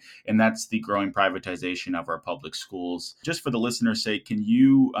point, and that's the growing privatization of our public schools. Just for the listener's sake, can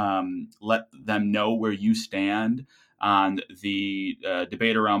you let them know where you stand on the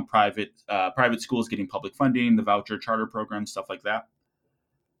debate around private schools getting public funding, the voucher charter program, stuff like that?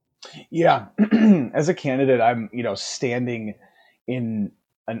 Yeah, as a candidate, I'm standing in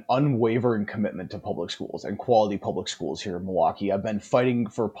an unwavering commitment to public schools and quality public schools here in Milwaukee. I've been fighting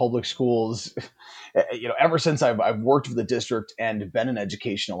for public schools, ever since I've worked for the district and been an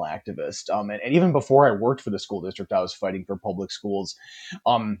educational activist. And even before I worked for the school district, I was fighting for public schools.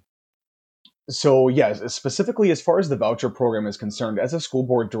 So yes, specifically as far as the voucher program is concerned, as a school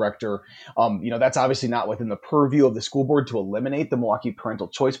board director, that's obviously not within the purview of the school board to eliminate the Milwaukee Parental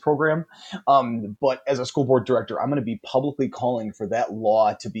Choice Program. But as a school board director, I'm going to be publicly calling for that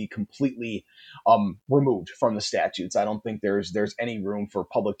law to be completely removed from the statutes. I don't think there's any room for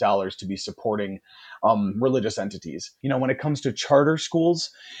public dollars to be supporting religious entities. When it comes to charter schools,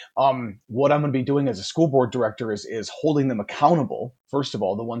 what I'm going to be doing as a school board director is holding them accountable. First of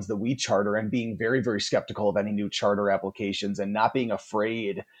all, the ones that we charter, and being very, very skeptical of any new charter applications and not being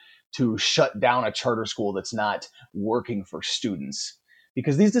afraid to shut down a charter school that's not working for students.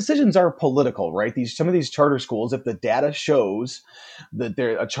 Because these decisions are political, right? Some of these charter schools, if the data shows that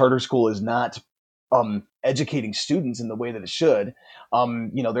a charter school is not educating students in the way that it should,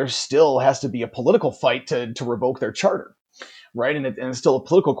 there still has to be a political fight to revoke their charter. Right. And it's still a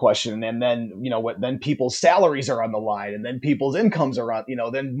political question. And then, then people's salaries are on the line, and then people's incomes are on,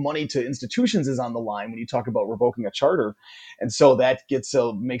 then money to institutions is on the line when you talk about revoking a charter. And so that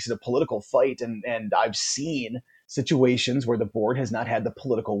makes it a political fight. And I've seen situations where the board has not had the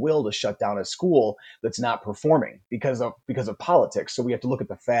political will to shut down a school that's not performing because of politics. So we have to look at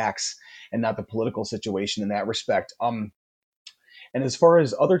the facts and not the political situation in that respect. And as far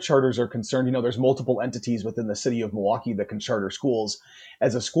as other charters are concerned, there's multiple entities within the city of Milwaukee that can charter schools.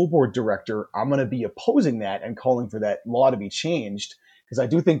 As a school board director, I'm going to be opposing that and calling for that law to be changed, because I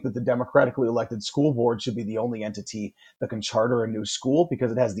do think that the democratically elected school board should be the only entity that can charter a new school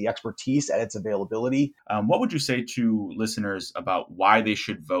because it has the expertise and its availability. What would you say to listeners about why they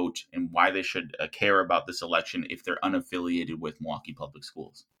should vote and why they should care about this election if they're unaffiliated with Milwaukee Public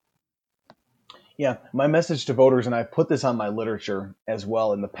Schools? Yeah, my message to voters, and I put this on my literature as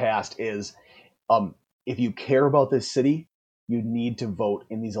well in the past, is if you care about this city, you need to vote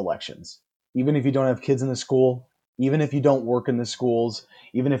in these elections. Even if you don't have kids in the school, even if you don't work in the schools,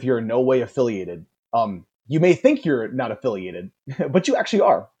 even if you're in no way affiliated, you may think you're not affiliated, but you actually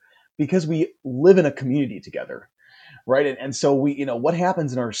are, because we live in a community together, right? And so what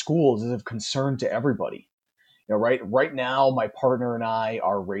happens in our schools is of concern to everybody. Right now, my partner and I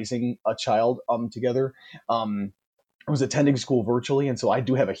are raising a child together. I was attending school virtually, and so I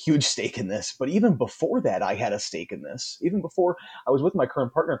do have a huge stake in this. But even before that, I had a stake in this. Even before I was with my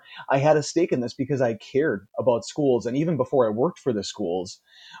current partner, I had a stake in this because I cared about schools. And even before I worked for the schools,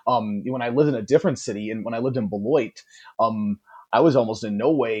 when I lived in a different city and when I lived in Beloit, I was almost in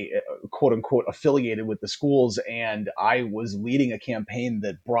no way, quote unquote, affiliated with the schools. And I was leading a campaign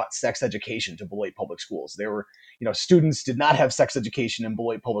that brought sex education to Beloit Public Schools. There were, students did not have sex education in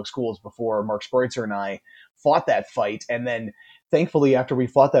Beloit Public Schools before Mark Spreitzer and I fought that fight. And then thankfully, after we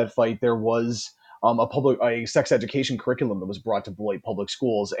fought that fight, there was a sex education curriculum that was brought to Beloit Public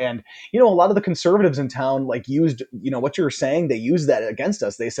Schools. And, a lot of the conservatives in town used, what you were saying, they used that against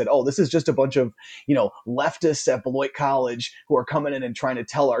us. They said, oh, this is just a bunch of, leftists at Beloit College who are coming in and trying to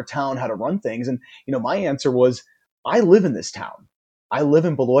tell our town how to run things. And, my answer was, I live in this town. I live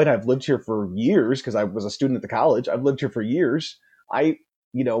in Beloit. I've lived here for years because I was a student at the college. I've lived here for years. I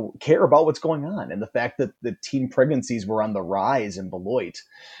care about what's going on. And the fact that the teen pregnancies were on the rise in Beloit,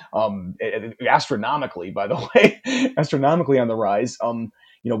 astronomically, by the way, astronomically on the rise,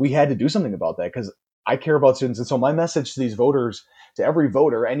 we had to do something about that because I care about students. And so my message to these voters, to every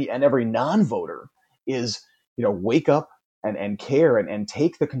voter and every non-voter is, wake up and care and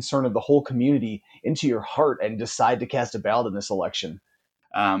take the concern of the whole community into your heart and decide to cast a ballot in this election.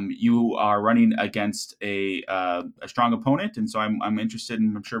 You are running against a strong opponent, and so I'm interested,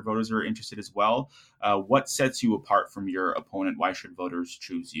 and I'm sure voters are interested as well. What sets you apart from your opponent? Why should voters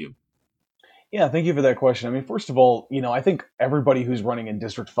choose you? Yeah, thank you for that question. I mean, first of all, I think everybody who's running in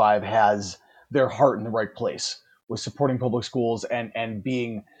District 5 has their heart in the right place with supporting public schools and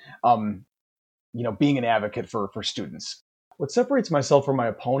being, being an advocate for students. What separates myself from my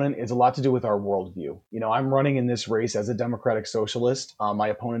opponent is a lot to do with our worldview. I'm running in this race as a democratic socialist. My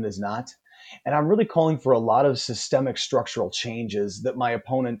opponent is not. And I'm really calling for a lot of systemic structural changes that my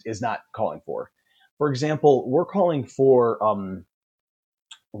opponent is not calling for. For example, we're calling for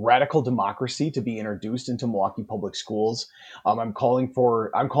radical democracy to be introduced into Milwaukee Public Schools. I'm calling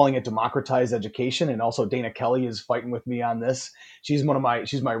it democratized education, and also Dana Kelly is fighting with me on this. She's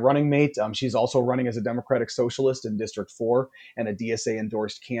my running mate. She's also running as a Democratic Socialist in District 4 and a DSA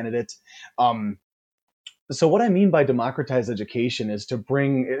endorsed candidate. So what I mean by democratized education is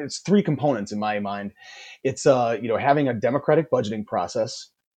it's three components in my mind. It's having a democratic budgeting process,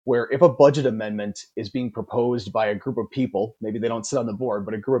 where if a budget amendment is being proposed by a group of people, maybe they don't sit on the board,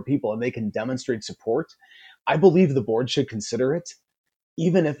 but a group of people, and they can demonstrate support, I believe the board should consider it,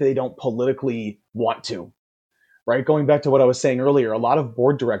 even if they don't politically want to, right? Going back to what I was saying earlier, a lot of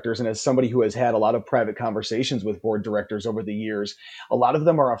board directors, and as somebody who has had a lot of private conversations with board directors over the years, a lot of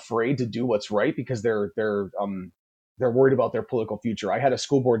them are afraid to do what's right because they're worried about their political future. I had a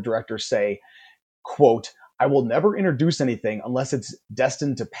school board director say, quote, "I will never introduce anything unless it's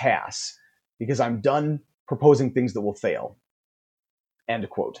destined to pass because I'm done proposing things that will fail." End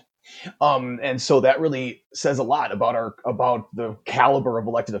quote. And so that really says a lot about the caliber of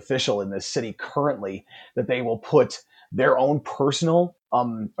elected official in this city currently, that they will put their own personal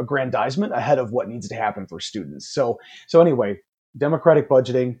aggrandizement ahead of what needs to happen for students. So anyway, democratic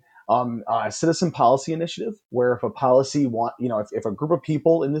budgeting, citizen policy initiative, where if a policy if a group of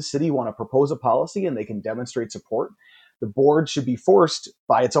people in the city want to propose a policy and they can demonstrate support, the board should be forced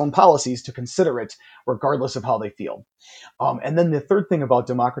by its own policies to consider it regardless of how they feel. And then the third thing about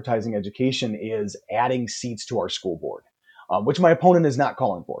democratizing education is adding seats to our school board, which my opponent is not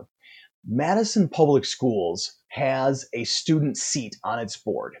calling for. Madison Public Schools has a student seat on its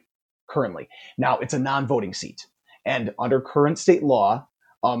board currently. Now, it's a non-voting seat. And under current state law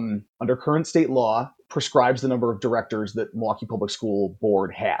prescribes the number of directors that Milwaukee Public School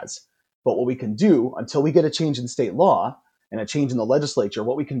Board has. But what we can do until we get a change in state law and a change in the legislature,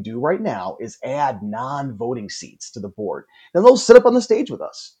 what we can do right now is add non-voting seats to the board. Then they'll sit up on the stage with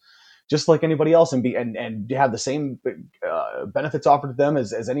us, just like anybody else, and have the same benefits offered to them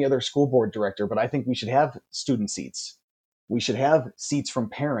as any other school board director. But I think we should have student seats. We should have seats from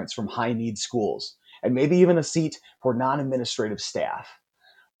parents from high need schools, and maybe even a seat for non-administrative staff.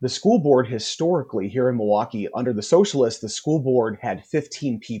 The school board historically here in Milwaukee, under the socialists, the school board had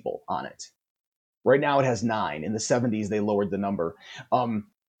 15 people on it. Right now it has 9. In the 70s, they lowered the number.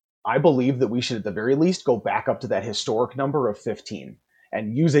 I believe that we should at the very least go back up to that historic number of 15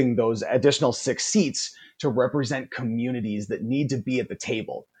 and using those additional 6 seats to represent communities that need to be at the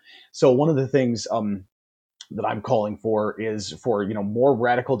table. So one of the things that I'm calling for is for more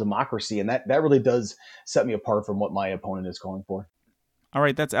radical democracy, and that really does set me apart from what my opponent is calling for. All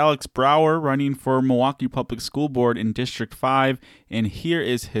right, that's Alex Brower running for Milwaukee Public School Board in District 5, and here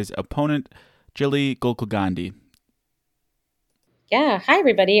is his opponent, Jilly Golkagandhi. Yeah. Hi,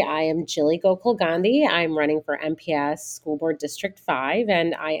 everybody. I am Jilly Gokul Gandhi. I'm running for MPS School Board District 5,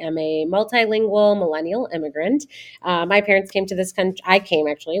 and I am a multilingual millennial immigrant. My parents came to this country. I came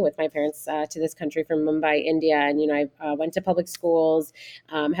actually with my parents to this country from Mumbai, India. And, I went to public schools,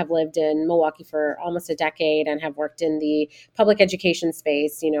 have lived in Milwaukee for almost a decade, and have worked in the public education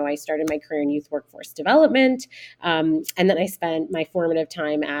space. I started my career in youth workforce development. And then I spent my formative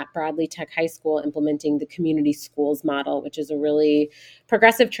time at Bradley Tech High School implementing the community schools model, which is a really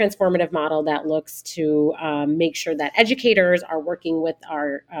progressive, transformative model that looks to make sure that educators are working with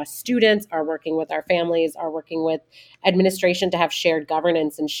our students, are working with our families, are working with administration to have shared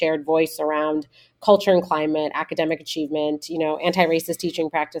governance and shared voice around culture and climate, academic achievement, anti-racist teaching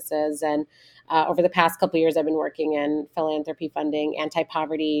practices. And over the past couple of years, I've been working in philanthropy funding,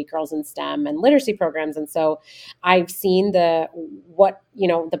 anti-poverty, girls in STEM, and literacy programs. And so I've seen the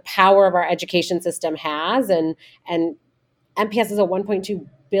power of our education system has, and MPS is a $1.2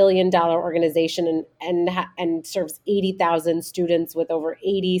 billion organization and serves 80,000 students with over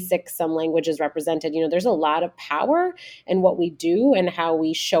 86 some languages represented. There's a lot of power in what we do and how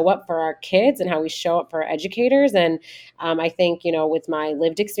we show up for our kids and how we show up for our educators. And I think, with my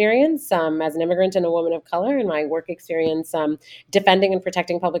lived experience as an immigrant and a woman of color, and my work experience defending and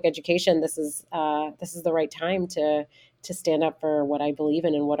protecting public education, this is the right time to stand up for what I believe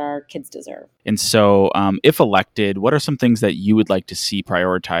in and what our kids deserve. And so, if elected, what are some things that you would like to see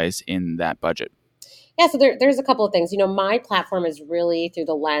prioritized in that budget? Yeah, so there's a couple of things. My platform is really through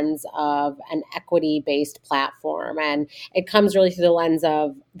the lens of an equity-based platform, and it comes really through the lens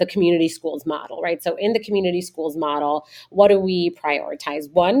of the community schools model, right? So in the community schools model, what do we prioritize?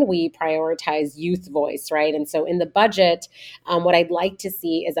 One, we prioritize youth voice, right? And so in the budget, what I'd like to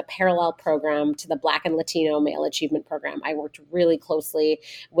see is a parallel program to the Black and Latino Male Achievement Program. I worked really closely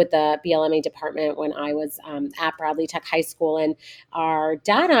with the BLMA department when I was at Bradley Tech High School, and our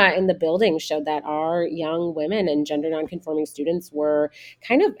data in the building showed that our young women and gender nonconforming students were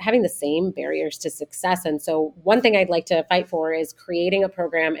kind of having the same barriers to success. And so one thing I'd like to fight for is creating a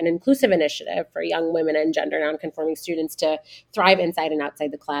program, an inclusive initiative for young women and gender nonconforming students to thrive inside and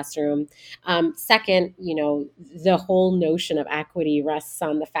outside the classroom. Second, the whole notion of equity rests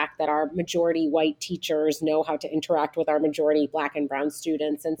on the fact that our majority white teachers know how to interact with our majority Black and brown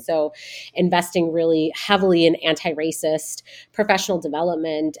students. And so investing really heavily in anti-racist professional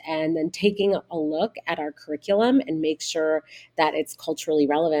development, and then taking a look at our curriculum and make sure that it's culturally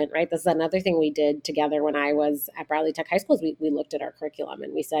relevant, right? This is another thing we did together when I was at Bradley Tech High School. We looked at our curriculum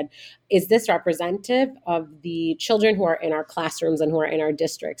and we said, is this representative of the children who are in our classrooms and who are in our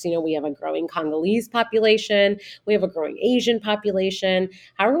districts? We have a growing Congolese population. We have a growing Asian population.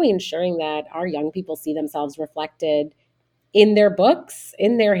 How are we ensuring that our young people see themselves reflected in their books,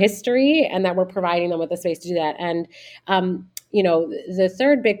 in their history, and that we're providing them with a space to do that? And the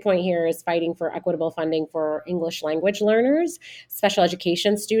third big point here is fighting for equitable funding for English language learners, special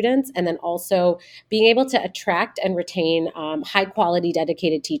education students, and then also being able to attract and retain high quality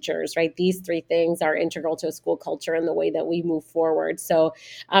dedicated teachers, right? These three things are integral to a school culture and the way that we move forward. So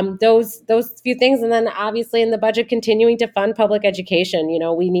those few things. And then obviously in the budget, continuing to fund public education.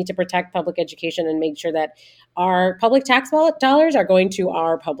 We need to protect public education and make sure that our public tax dollars are going to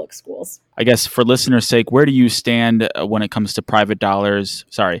our public schools. I guess for listeners' sake, where do you stand when it comes to public dollars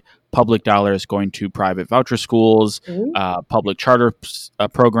going to private voucher schools, public charter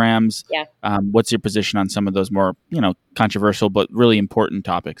programs? Yeah. What's your position on some of those more, controversial but really important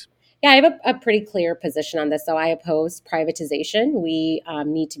topics? Yeah, I have a pretty clear position on this. So I oppose privatization. We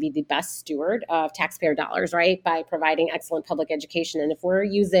need to be the best steward of taxpayer dollars, right, by providing excellent public education. And if we're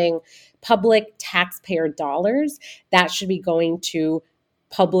using public taxpayer dollars, that should be going to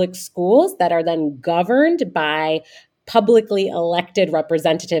public schools that are then governed by publicly elected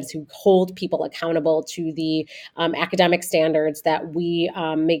representatives who hold people accountable to the academic standards that we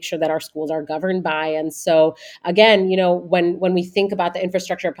make sure that our schools are governed by. And so, again, when we think about the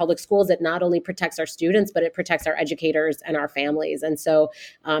infrastructure of public schools, it not only protects our students, but it protects our educators and our families. And so,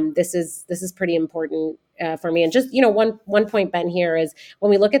 this is pretty important for me. And just, one point, Ben, here is when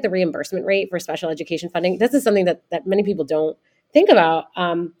we look at the reimbursement rate for special education funding, this is something that many people don't think about.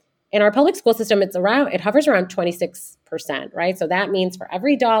 In our public school system, it hovers around 26%, right? So that means for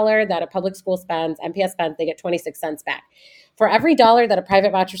every dollar that a public school spends, MPS spends, they get 26 cents back. For every dollar that a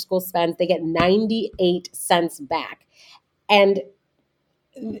private voucher school spends, they get 98 cents back. And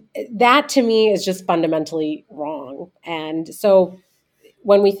that to me is just fundamentally wrong. And so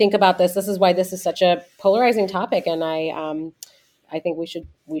when we think about this is why this is such a polarizing topic. And I think we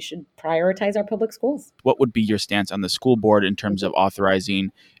should prioritize our public schools. What would be your stance on the school board in terms of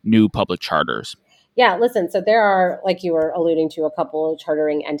authorizing new public charters? Yeah, listen, so there are, like you were alluding to, a couple of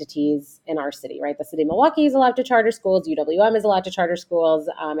chartering entities in our city, right? The city of Milwaukee is allowed to charter schools, UWM is allowed to charter schools,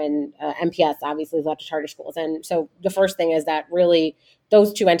 and MPS obviously is allowed to charter schools. And so the first thing is that really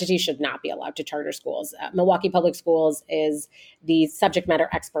those two entities should not be allowed to charter schools. Milwaukee Public Schools is the subject matter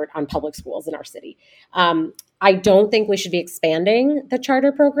expert on public schools in our city. I don't think we should be expanding the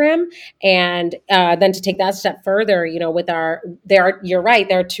charter program. And then to take that a step further, you're right,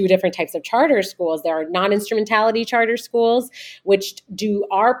 there are two different types of charter schools. There are non-instrumentality charter schools, which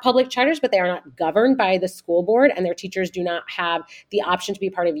are public charters, but they are not governed by the school board, and their teachers do not have the option to be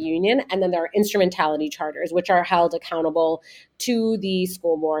part of a union. And then there are instrumentality charters, which are held accountable to the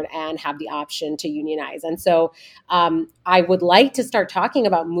school board and have the option to unionize. And so I would like to start talking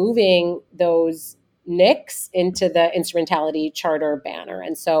about moving those NICs into the instrumentality charter banner.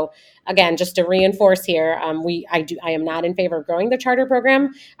 And so again, just to reinforce here, I am not in favor of growing the charter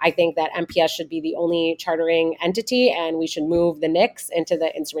program. I think that MPS should be the only chartering entity, and we should move the NICs into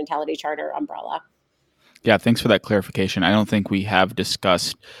the instrumentality charter umbrella. Yeah, thanks for that clarification. I don't think we have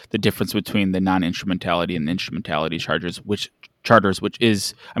discussed the difference between the non-instrumentality and instrumentality charters, which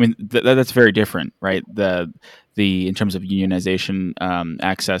is, I mean, that's very different, right? The in terms of unionization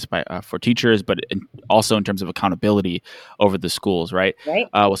access for teachers, but also in terms of accountability over the schools, right? Right.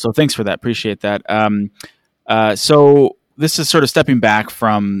 So thanks for that. Appreciate that. So this is sort of stepping back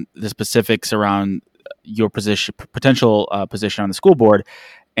from the specifics around your potential position on the school board,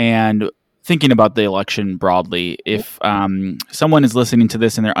 and thinking about the election broadly. If someone is listening to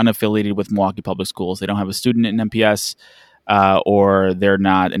this and they're unaffiliated with Milwaukee Public Schools, they don't have a student in MPS, or they're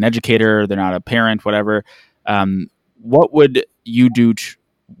not an educator, they're not a parent, whatever, what would you do?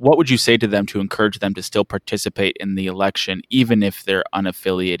 What would you say to them to encourage them to still participate in the election, even if they're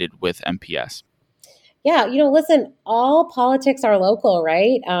unaffiliated with MPS? Yeah, listen, all politics are local,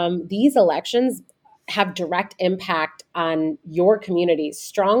 right? These elections have direct impact on your communities.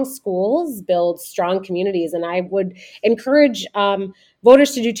 Strong schools build strong communities, and I would encourage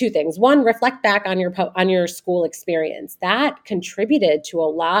voters to do two things. One, reflect back on your school experience. That contributed to a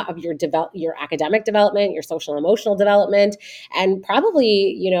lot of your academic development, your social and emotional development, and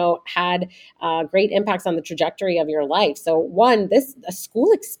probably had great impacts on the trajectory of your life. So one, a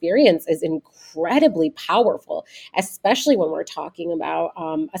school experience is incredibly powerful, especially when we're talking about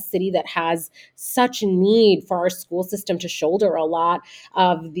a city that has such need for our school system to shoulder a lot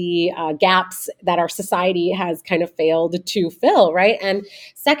of the gaps that our society has kind of failed to fill, right? And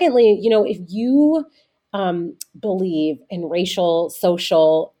secondly, if you believe in racial,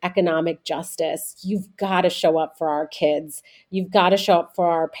 social, economic justice, you've got to show up for our kids. You've got to show up for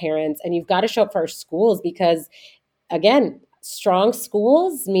our parents, and you've got to show up for our schools, because again, strong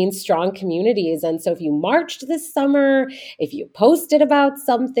schools mean strong communities. And so if you marched this summer, if you posted about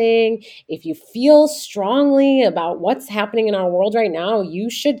something, if you feel strongly about what's happening in our world right now,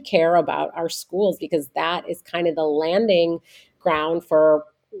 you should care about our schools, because that is kind of the landing ground for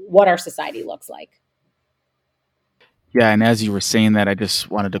what our society looks like. Yeah, and as you were saying that, I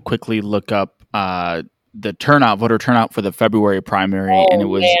just wanted to quickly look up the voter turnout for the February primary, and it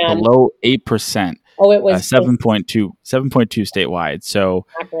was below 8%. Oh, it was 7.2 statewide. So,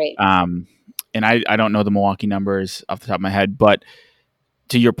 not great. And I don't know the Milwaukee numbers off the top of my head, but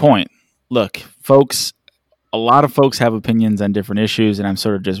to your point, look, folks, a lot of folks have opinions on different issues, and I'm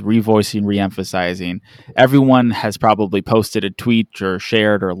sort of just re-emphasizing. Everyone has probably posted a tweet or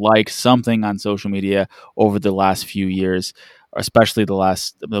shared or liked something on social media over the last few years, especially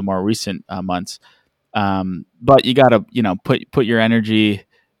the more recent months. But you got to, put your energy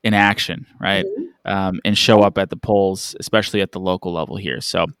in action, right? And show up at the polls, especially at the local level here.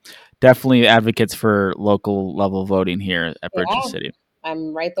 So definitely advocates for local level voting here at Bridger City.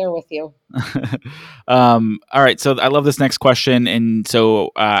 I'm right there with you. All right. So I love this next question. And so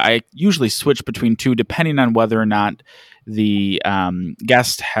I usually switch between two depending on whether or not the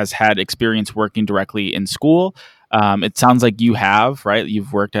guest has had experience working directly in school. It sounds like you have, right?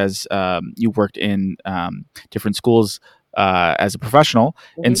 You've worked in different schools as a professional.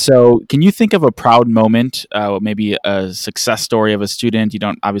 Mm-hmm. And so can you think of a proud moment, maybe a success story of a student? You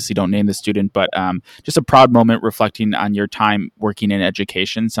don't name the student, but just a proud moment reflecting on your time working in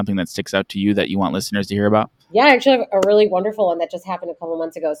education, something that sticks out to you that you want listeners to hear about? Yeah, I actually have a really wonderful one that just happened a couple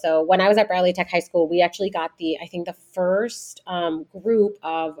months ago. So when I was at Bradley Tech High School, we actually got the first group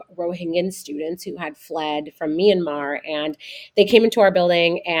of Rohingyan students who had fled from Myanmar, and they came into our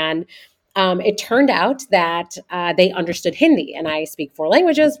building, and it turned out that they understood Hindi, and I speak 4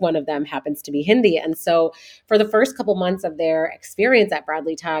 languages. One of them happens to be Hindi. And so for the first couple months of their experience at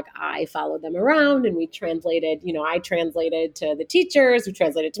Bradley Tech, I followed them around and we translated, I translated to the teachers who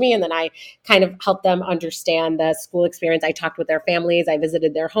translated to me, and then I kind of helped them understand the school experience. I talked with their families, I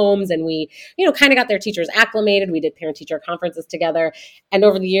visited their homes, and we, kind of got their teachers acclimated. We did parent-teacher conferences together. And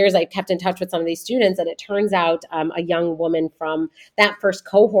over the years, I kept in touch with some of these students, and it turns out a young woman from that first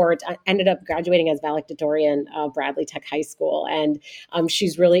cohort ended up graduating as valedictorian of Bradley Tech High School. And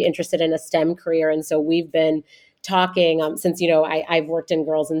she's really interested in a STEM career. And so we've been talking since, I've worked in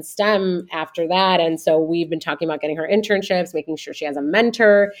girls in STEM after that. And so we've been talking about getting her internships, making sure she has a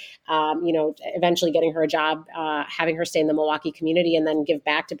mentor, eventually getting her a job, having her stay in the Milwaukee community and then give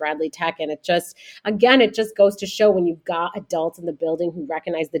back to Bradley Tech. And it just goes to show when you've got adults in the building who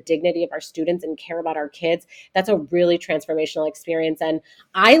recognize the dignity of our students and care about our kids, that's a really transformational experience. And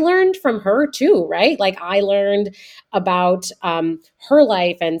I learned from her too, right? Like I learned about her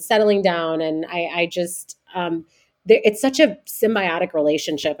life and settling down. And I just, it's such a symbiotic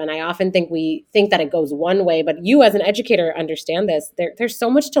relationship. And I often think we think that it goes one way, but you as an educator understand this. There's so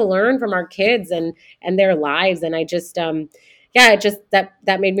much to learn from our kids and their lives. And I just, that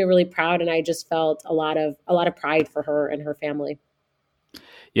made me really proud. And I just felt a lot of pride for her and her family.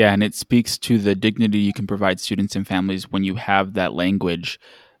 Yeah. And it speaks to the dignity you can provide students and families when you have that language,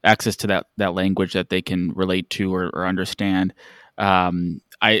 access to that language that they can relate to or understand.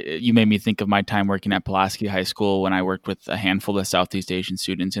 You made me think of my time working at Pulaski High School when I worked with a handful of Southeast Asian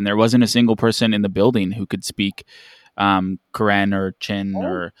students, and there wasn't a single person in the building who could speak Karen or Chin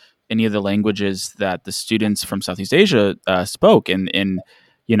or any of the languages that the students from Southeast Asia spoke. And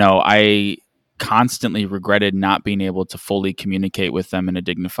I constantly regretted not being able to fully communicate with them in a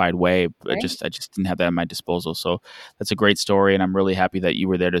dignified way. Right. I just didn't have that at my disposal. So that's a great story, and I'm really happy that you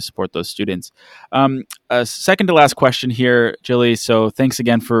were there to support those students. Second to last question here, Jilly. So thanks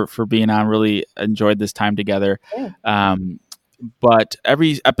again for being on. Really enjoyed this time together. Yeah. But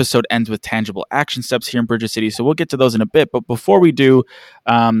every episode ends with tangible action steps here in Bridges City. So we'll get to those in a bit. But before we do,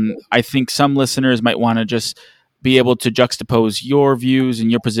 I think some listeners might want to just be able to juxtapose your views and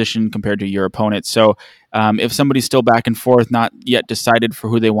your position compared to your opponent. So if somebody's still back and forth, not yet decided for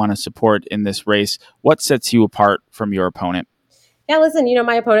who they want to support in this race, what sets you apart from your opponent? Yeah, listen,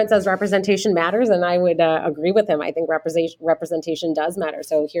 my opponent says representation matters, and I would agree with him. I think representation does matter.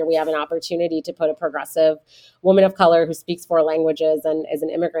 So here we have an opportunity to put a progressive woman of color who speaks 4 languages and is an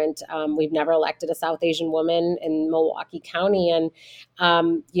immigrant. We've never elected a South Asian woman in Milwaukee County. And,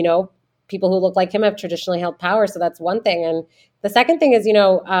 people who look like him have traditionally held power. So that's one thing. And the second thing is,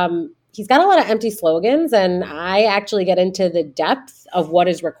 he's got a lot of empty slogans, and I actually get into the depth of what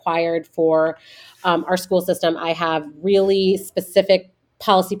is required for our school system. I have really specific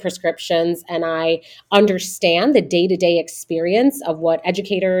policy prescriptions, and I understand the day-to-day experience of what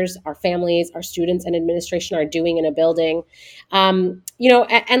educators, our families, our students, and administration are doing in a building. And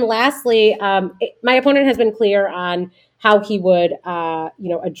lastly, my opponent has been clear on how he would,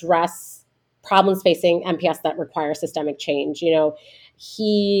 address problems facing MPS that require systemic change.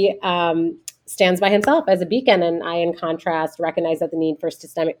 He stands by himself as a beacon, and I, in contrast, recognize that the need for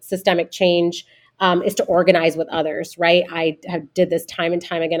systemic change is to organize with others, right? I did this time and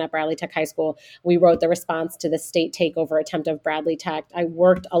time again at Bradley Tech High School. We wrote the response to the state takeover attempt of Bradley Tech. I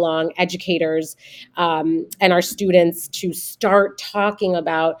worked along educators and our students to start talking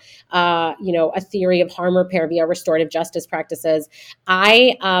about, a theory of harm repair via restorative justice practices.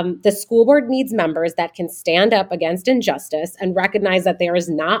 The school board needs members that can stand up against injustice and recognize that there is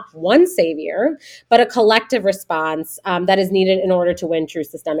not one savior, but a collective response that is needed in order to win true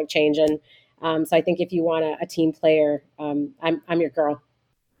systemic change. And so I think if you want a team player, I'm your girl.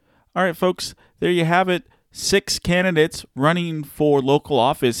 All right, folks, there you have it. 6 candidates running for local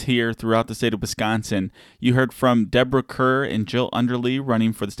office here throughout the state of Wisconsin. You heard from Deborah Kerr and Jill Underly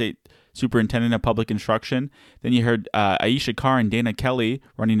running for the state superintendent of public instruction. Then you heard Aisha Carr and Dana Kelly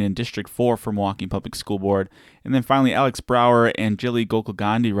running in District 4 for Milwaukee Public School Board. And then finally, Alex Brower and Jilly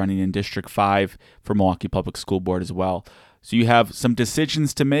Gokul-Gandhi running in District 5 for Milwaukee Public School Board as well. So you have some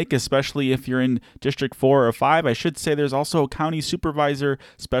decisions to make, especially if you're in District 4 or 5. I should say there's also a county supervisor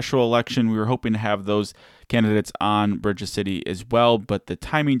special election. We were hoping to have those candidates on Bridges City as well, but the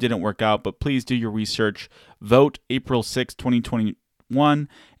timing didn't work out. But please do your research. Vote April 6, 2021.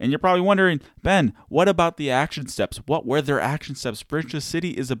 And you're probably wondering, Ben, what about the action steps? What were their action steps? Bridges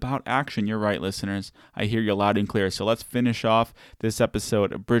City is about action. You're right, listeners. I hear you loud and clear. So let's finish off this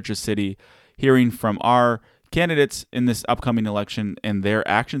episode of Bridges City hearing from our candidates in this upcoming election and their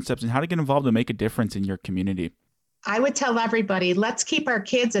action steps and how to get involved and make a difference in your community. I would tell everybody, let's keep our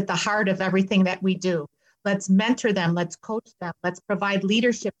kids at the heart of everything that we do. Let's mentor them. Let's coach them. Let's provide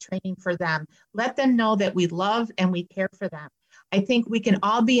leadership training for them. Let them know that we love and we care for them. I think we can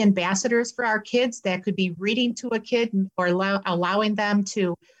all be ambassadors for our kids. That could be reading to a kid or allowing them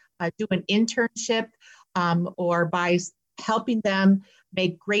to do an internship, or by helping them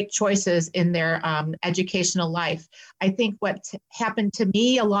make great choices in their educational life. I think what happened to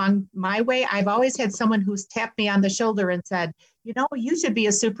me along my way, I've always had someone who's tapped me on the shoulder and said, you know, you should be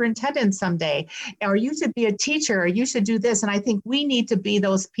a superintendent someday, or you should be a teacher, or you should do this. And I think we need to be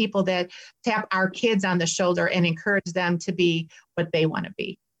those people that tap our kids on the shoulder and encourage them to be what they want to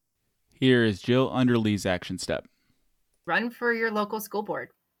be. Here is Jill Underly's action step. Run for your local school board.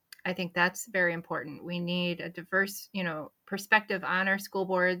 I think that's very important. We need a diverse, perspective on our school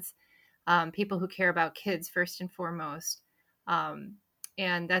boards, people who care about kids first and foremost.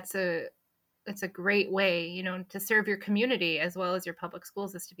 And that's a great way, to serve your community as well as your public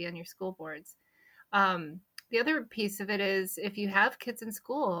schools, is to be on your school boards. The other piece of it is, if you have kids in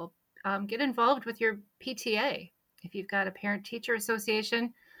school, get involved with your PTA. If you've got a parent-teacher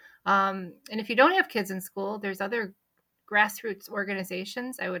association, and if you don't have kids in school, there's other grassroots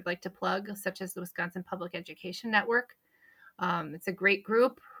organizations I would like to plug, such as the Wisconsin Public Education Network. It's a great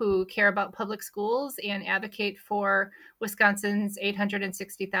group who care about public schools and advocate for Wisconsin's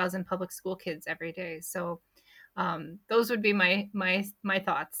 860,000 public school kids every day. So those would be my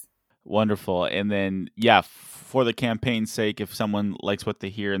thoughts. Wonderful. And then, for the campaign's sake, if someone likes what they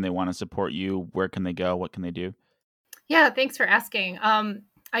hear and they want to support you, where can they go? What can they do? Yeah, thanks for asking.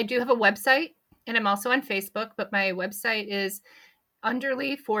 I do have a website, and I'm also on Facebook, but my website is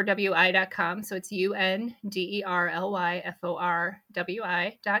underly4wi.com. So it's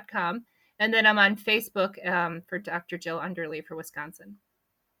UNDERLYFORWI.com. And then I'm on Facebook for Dr. Jill Underly for Wisconsin.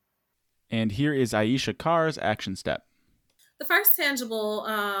 And here is Aisha Carr's action step. The first tangible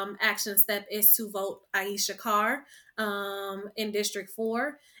action step is to vote Aisha Carr in District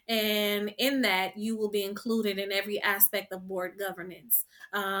 4. And in that, you will be included in every aspect of board governance.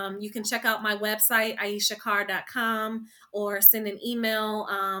 You can check out my website, aishacarr.com, or send an email,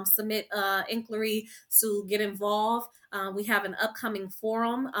 submit an inquiry to get involved. We have an upcoming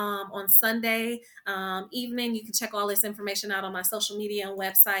forum on Sunday evening. You can check all this information out on my social media and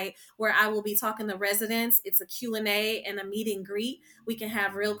website, where I will be talking to residents. It's a Q&A and a meet and greet. We can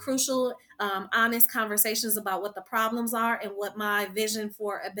have real crucial, honest conversations about what the problems are and what my vision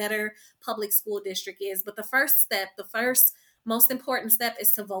for a better public school district is. But the first most important step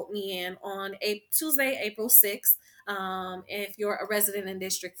is to vote me in on Tuesday, April 6th, if you're a resident in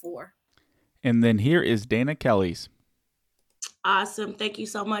District 4. And then here is Dana Kelly's. Awesome. Thank you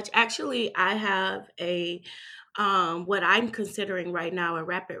so much. Actually, I have a what I'm considering right now a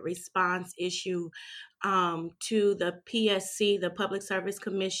rapid response issue to the PSC, the Public Service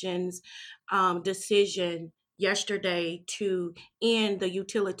Commission's decision yesterday to end the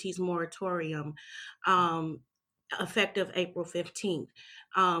utilities moratorium effective April 15th.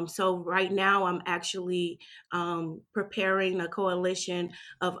 So right now I'm actually preparing a coalition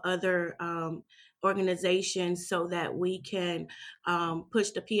of other organizations so that we can push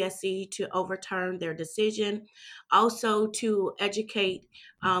the PSC to overturn their decision. Also to educate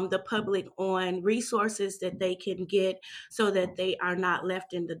the public on resources that they can get so that they are not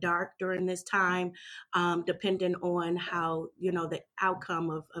left in the dark during this time, depending on how, the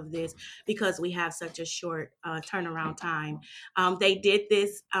outcome of this, because we have such a short turnaround time. They did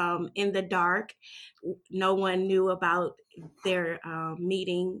this in the dark. No one knew about their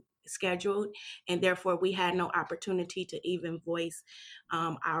meeting scheduled, and therefore we had no opportunity to even voice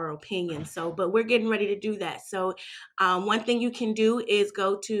our opinion. So, but we're getting ready to do that. So one thing you can do is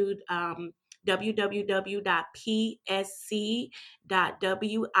go to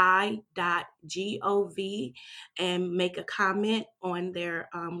www.psc.wi.gov and make a comment on their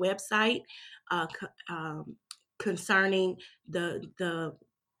website concerning the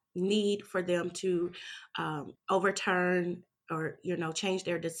need for them to overturn or change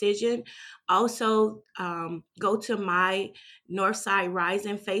their decision. Also, go to my Northside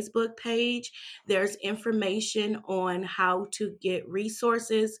Rising Facebook page. There's information on how to get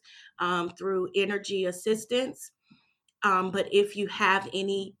resources through energy assistance. But if you have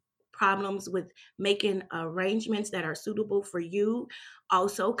any problems with making arrangements that are suitable for you,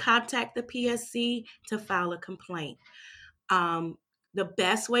 also contact the PSC to file a complaint. The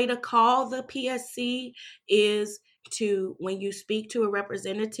best way to call the PSC is to, when you speak to a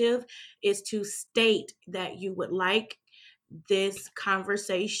representative, is to state that you would like this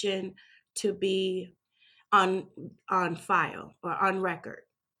conversation to be on file or on record.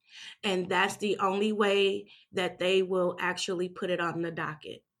 And that's the only way that they will actually put it on the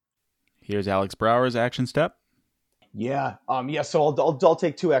docket. Here's Alex Brower's action step. Yeah. So I'll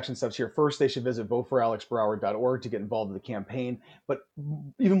take 2 action steps here. First, they should visit voteforalexbrower.org to get involved in the campaign. But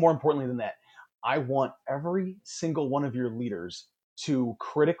even more importantly than that, I want every single one of your leaders to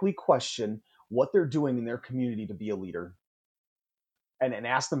critically question what they're doing in their community to be a leader, and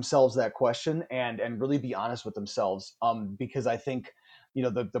ask themselves that question and really be honest with themselves. Because I think,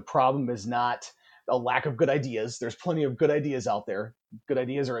 the problem is not a lack of good ideas. There's plenty of good ideas out there. Good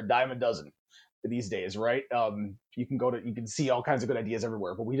ideas are a dime a dozen these days, right? You can see all kinds of good ideas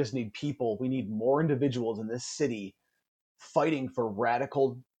everywhere, but we just need people. We need more individuals in this city fighting for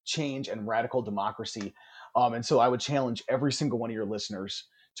radical change and radical democracy. And so I would challenge every single one of your listeners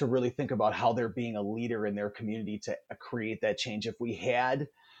to really think about how they're being a leader in their community to create that change. If we had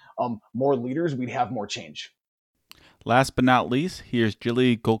more leaders, we'd have more change. Last but not least, here's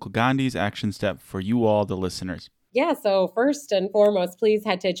Jilly Golkagandhi's action step for you all, the listeners. Yeah, so first and foremost, please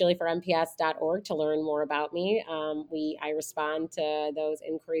head to jillyformps.org to learn more about me. I respond to those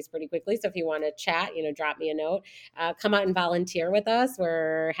inquiries pretty quickly. So if you want to chat, drop me a note. Come out and volunteer with us.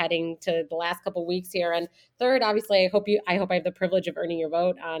 We're heading to the last couple weeks here. And third, obviously, I hope I have the privilege of earning your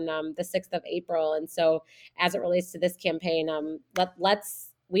vote on the 6th of April. And so as it relates to this campaign,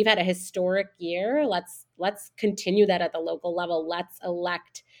 we've had a historic year. Let's continue that at the local level. Let's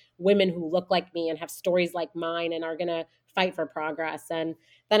elect women who look like me and have stories like mine and are going to fight for progress. And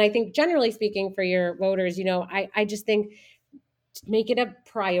then I think, generally speaking, for your voters, I just think make it a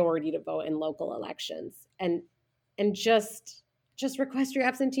priority to vote in local elections and just request your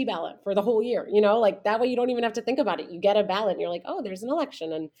absentee ballot for the whole year. That way you don't even have to think about it. You get a ballot and you're like, oh, there's an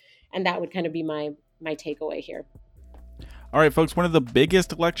election. And that would kind of be my takeaway here. All right, folks, one of the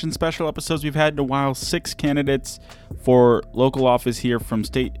biggest election special episodes we've had in a while. 6 candidates for local office here, from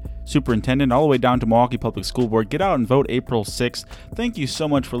state superintendent all the way down to Milwaukee Public School Board. Get out and vote April 6th. Thank you so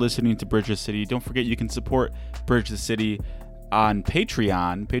much for listening to Bridge the City. Don't forget you can support Bridge the City on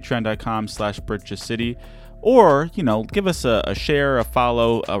Patreon, patreon.com/Bridge the City. Or, give us a share, a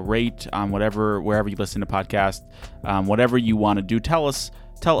follow, a rate on wherever you listen to podcasts, whatever you want to do.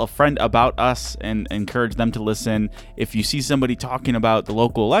 Tell a friend about us and encourage them to listen. If you see somebody talking about the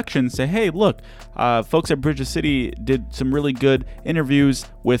local election, say, hey, look, folks at Bridge the City did some really good interviews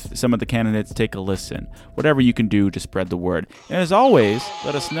with some of the candidates. Take a listen. Whatever you can do to spread the word. And as always,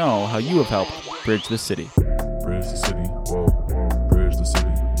 let us know how you have helped Bridge the City. Bridge the city, whoa. Bridge the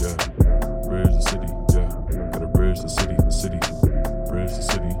city, yeah. Bridge the city, yeah. Gotta bridge the city,